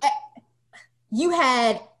 Absolutely. You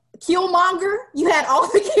had Killmonger. You had all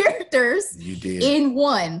the characters in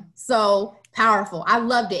one. So powerful. I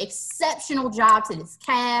loved it. Exceptional job to this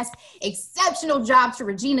cast. Exceptional job to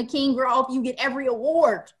Regina King. Girl, I hope you get every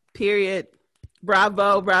award. Period.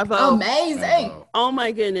 Bravo. Amazing. Bravo. Oh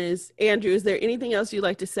my goodness. Andrew, is there anything else you'd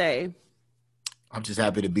like to say? I'm just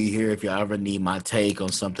happy to be here. If y'all ever need my take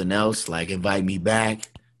on something else, like, invite me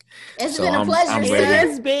back. It's been a pleasure, sir. It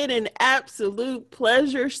has been an absolute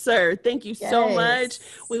pleasure, sir. Thank you so much.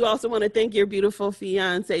 We also want to thank your beautiful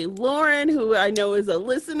fiance, Lauren, who I know is a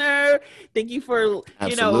listener. Thank you for,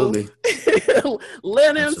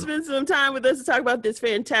 letting him spend some time with us to talk about this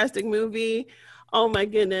fantastic movie. Oh my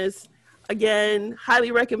goodness. Again,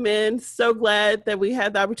 highly recommend. So glad that we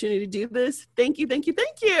had the opportunity to do this. Thank you. Yay.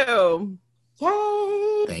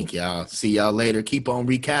 Thank y'all. See y'all later. Keep on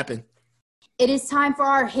recapping. It is time for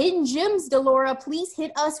our hidden gems, Delora. Please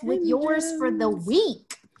hit us with yours for the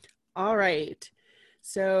week. All right.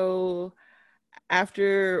 So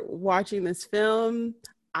after watching this film,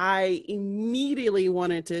 I immediately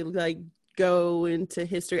wanted to go into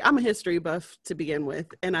history. I'm a history buff to begin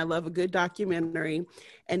with, and I love a good documentary.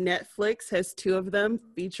 And Netflix has two of them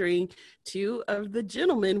featuring two of the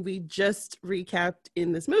gentlemen we just recapped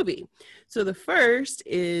in this movie. So the first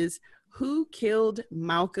is Who Killed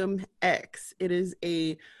Malcolm X? It is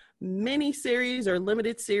a mini series or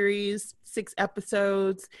limited series, 6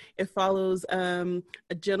 episodes. It follows a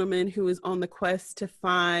gentleman who is on the quest to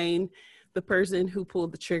find the person who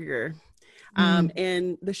pulled the trigger.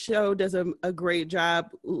 And the show does a great job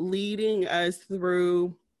leading us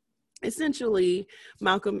through essentially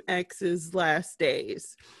Malcolm X's last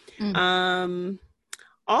days.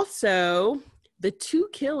 Also, The Two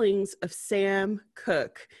Killings of Sam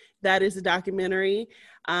Cooke. That is a documentary.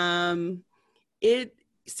 Sam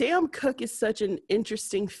Cooke is such an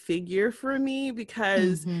interesting figure for me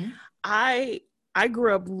because I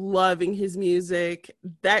grew up loving his music.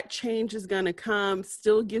 That change is gonna come.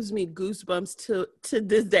 Still gives me goosebumps to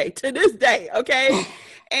this day. Okay,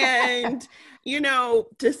 and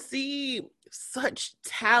to see such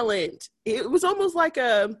talent, it was almost like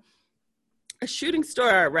a shooting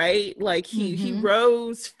star, right? Like he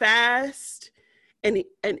rose fast, and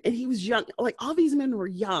he was young. Like, all these men were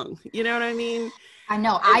young. You know what I mean? I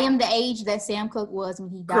know. I am the age that Sam Cooke was when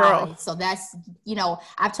he died. Girl. So that's,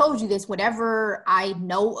 I've told you this, whenever I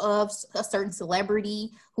know of a certain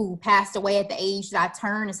celebrity who passed away at the age that I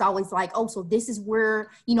turned, it's always like, oh, so this is where,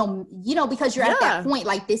 because you're at that point,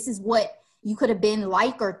 like, this is what you could have been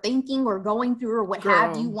like or thinking or going through or what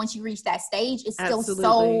have you. Once you reach that stage, it's still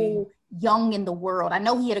so young in the world. I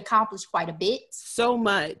know he had accomplished quite a bit. So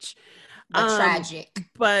much. But tragic.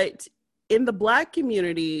 But in the Black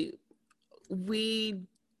community, we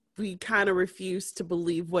kind of refuse to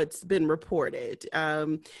believe what's been reported.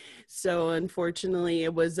 So unfortunately,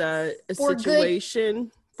 it was a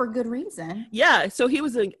situation. For good reason. Yeah. So he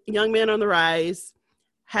was a young man on the rise,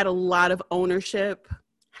 had a lot of ownership,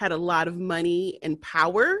 had a lot of money and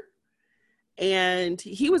power. And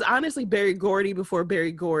he was honestly Berry Gordy before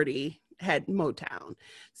Berry Gordy had Motown.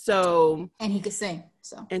 So and he could sing.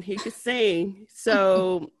 So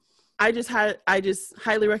I just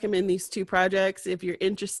highly recommend these two projects if you're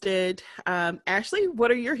interested. Ashley,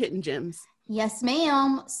 what are your hidden gems? Yes,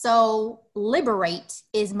 ma'am. So Liberate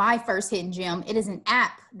is my first hidden gem. It is an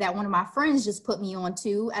app that one of my friends just put me on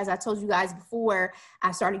to. As I told you guys before,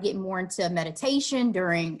 I started getting more into meditation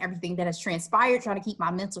during everything that has transpired, trying to keep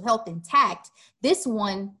my mental health intact. This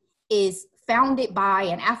one is founded by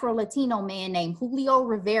an Afro-Latino man named Julio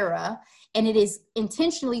Rivera, and it is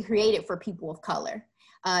intentionally created for people of color.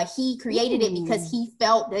 He created it because he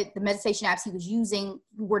felt that the meditation apps he was using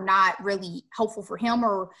were not really helpful for him,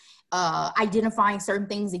 or identifying certain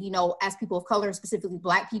things that, you know, as people of color, specifically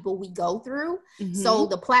Black people, we go through. So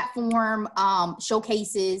the platform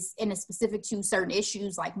showcases, and is specific to certain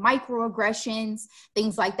issues like microaggressions,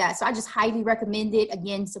 things like that. So I just highly recommend it.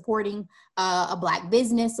 Again, supporting a Black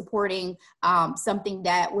business, supporting something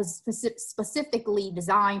that was specifically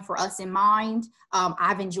designed for us in mind.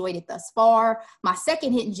 I've enjoyed it thus far. My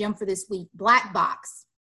second hidden gem for this week, Black Box,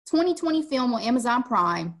 2020 film on Amazon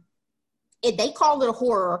Prime. They call it a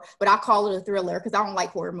horror, but I call it a thriller because I don't like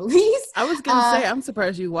horror movies. I was going to say, I'm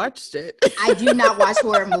surprised you watched it. I do not watch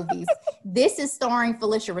horror movies. This is starring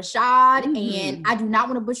Phylicia Rashad, and I do not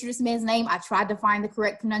want to butcher this man's name. I tried to find the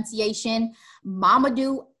correct pronunciation.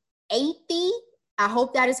 Mamoudou Athie. I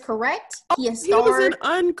hope that is correct. He has starred. He was in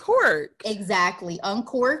Uncorked. Exactly,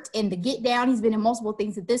 Uncorked and The Get Down. He's been in multiple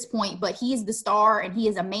things at this point, but he is the star, and he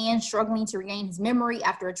is a man struggling to regain his memory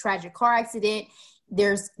after a tragic car accident.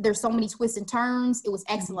 There's so many twists and turns. It was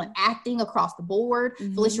excellent acting across the board.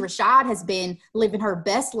 Phylicia Rashad has been living her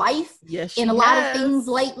best life in a lot of things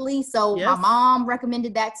lately. So my mom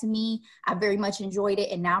recommended that to me. I very much enjoyed it,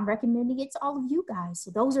 and now I'm recommending it to all of you guys.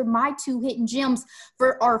 So those are my two hidden gems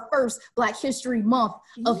for our first Black History Month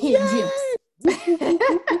of hidden gems.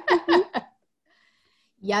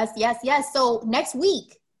 Yes. So next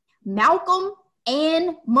week, Malcolm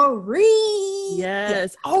and Marie.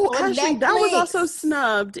 Yes. Oh, actually, that was also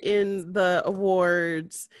snubbed in the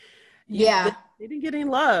awards. Yeah. They didn't get any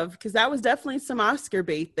love because that was definitely some Oscar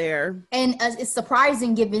bait there. And it's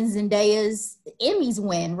surprising given Zendaya's Emmys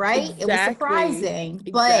win, right? Exactly. It was surprising.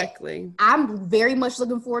 Exactly. But I'm very much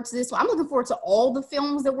looking forward to this one. I'm looking forward to all the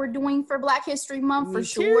films that we're doing for Black History Month for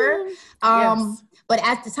sure. But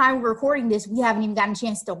at the time we're recording this, we haven't even gotten a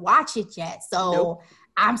chance to watch it yet. So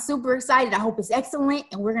I'm super excited. I hope it's excellent.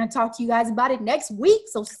 And we're going to talk to you guys about it next week.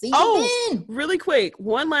 So see you then. Really quick.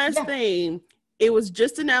 One last thing. It was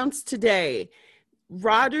just announced today.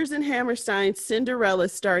 Rodgers and Hammerstein's Cinderella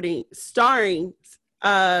starring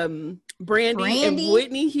Brandy and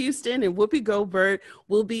Whitney Houston and Whoopi Goldberg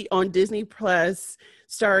will be on Disney Plus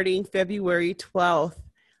starting February 12th.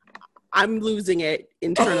 I'm losing it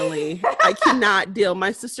internally. I cannot deal.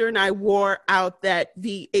 My sister and I wore out that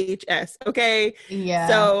VHS. Okay. Yeah.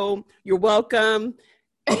 So you're welcome.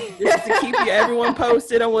 Just to keep everyone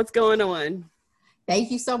posted on what's going on.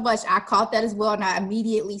 Thank you so much. I caught that as well, and I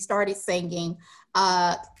immediately started singing.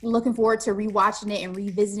 Looking forward to rewatching it and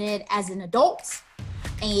revisiting it as an adult.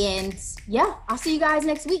 And I'll see you guys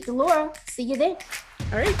next week. Delora, see you then.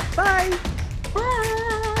 All right. Bye. Bye.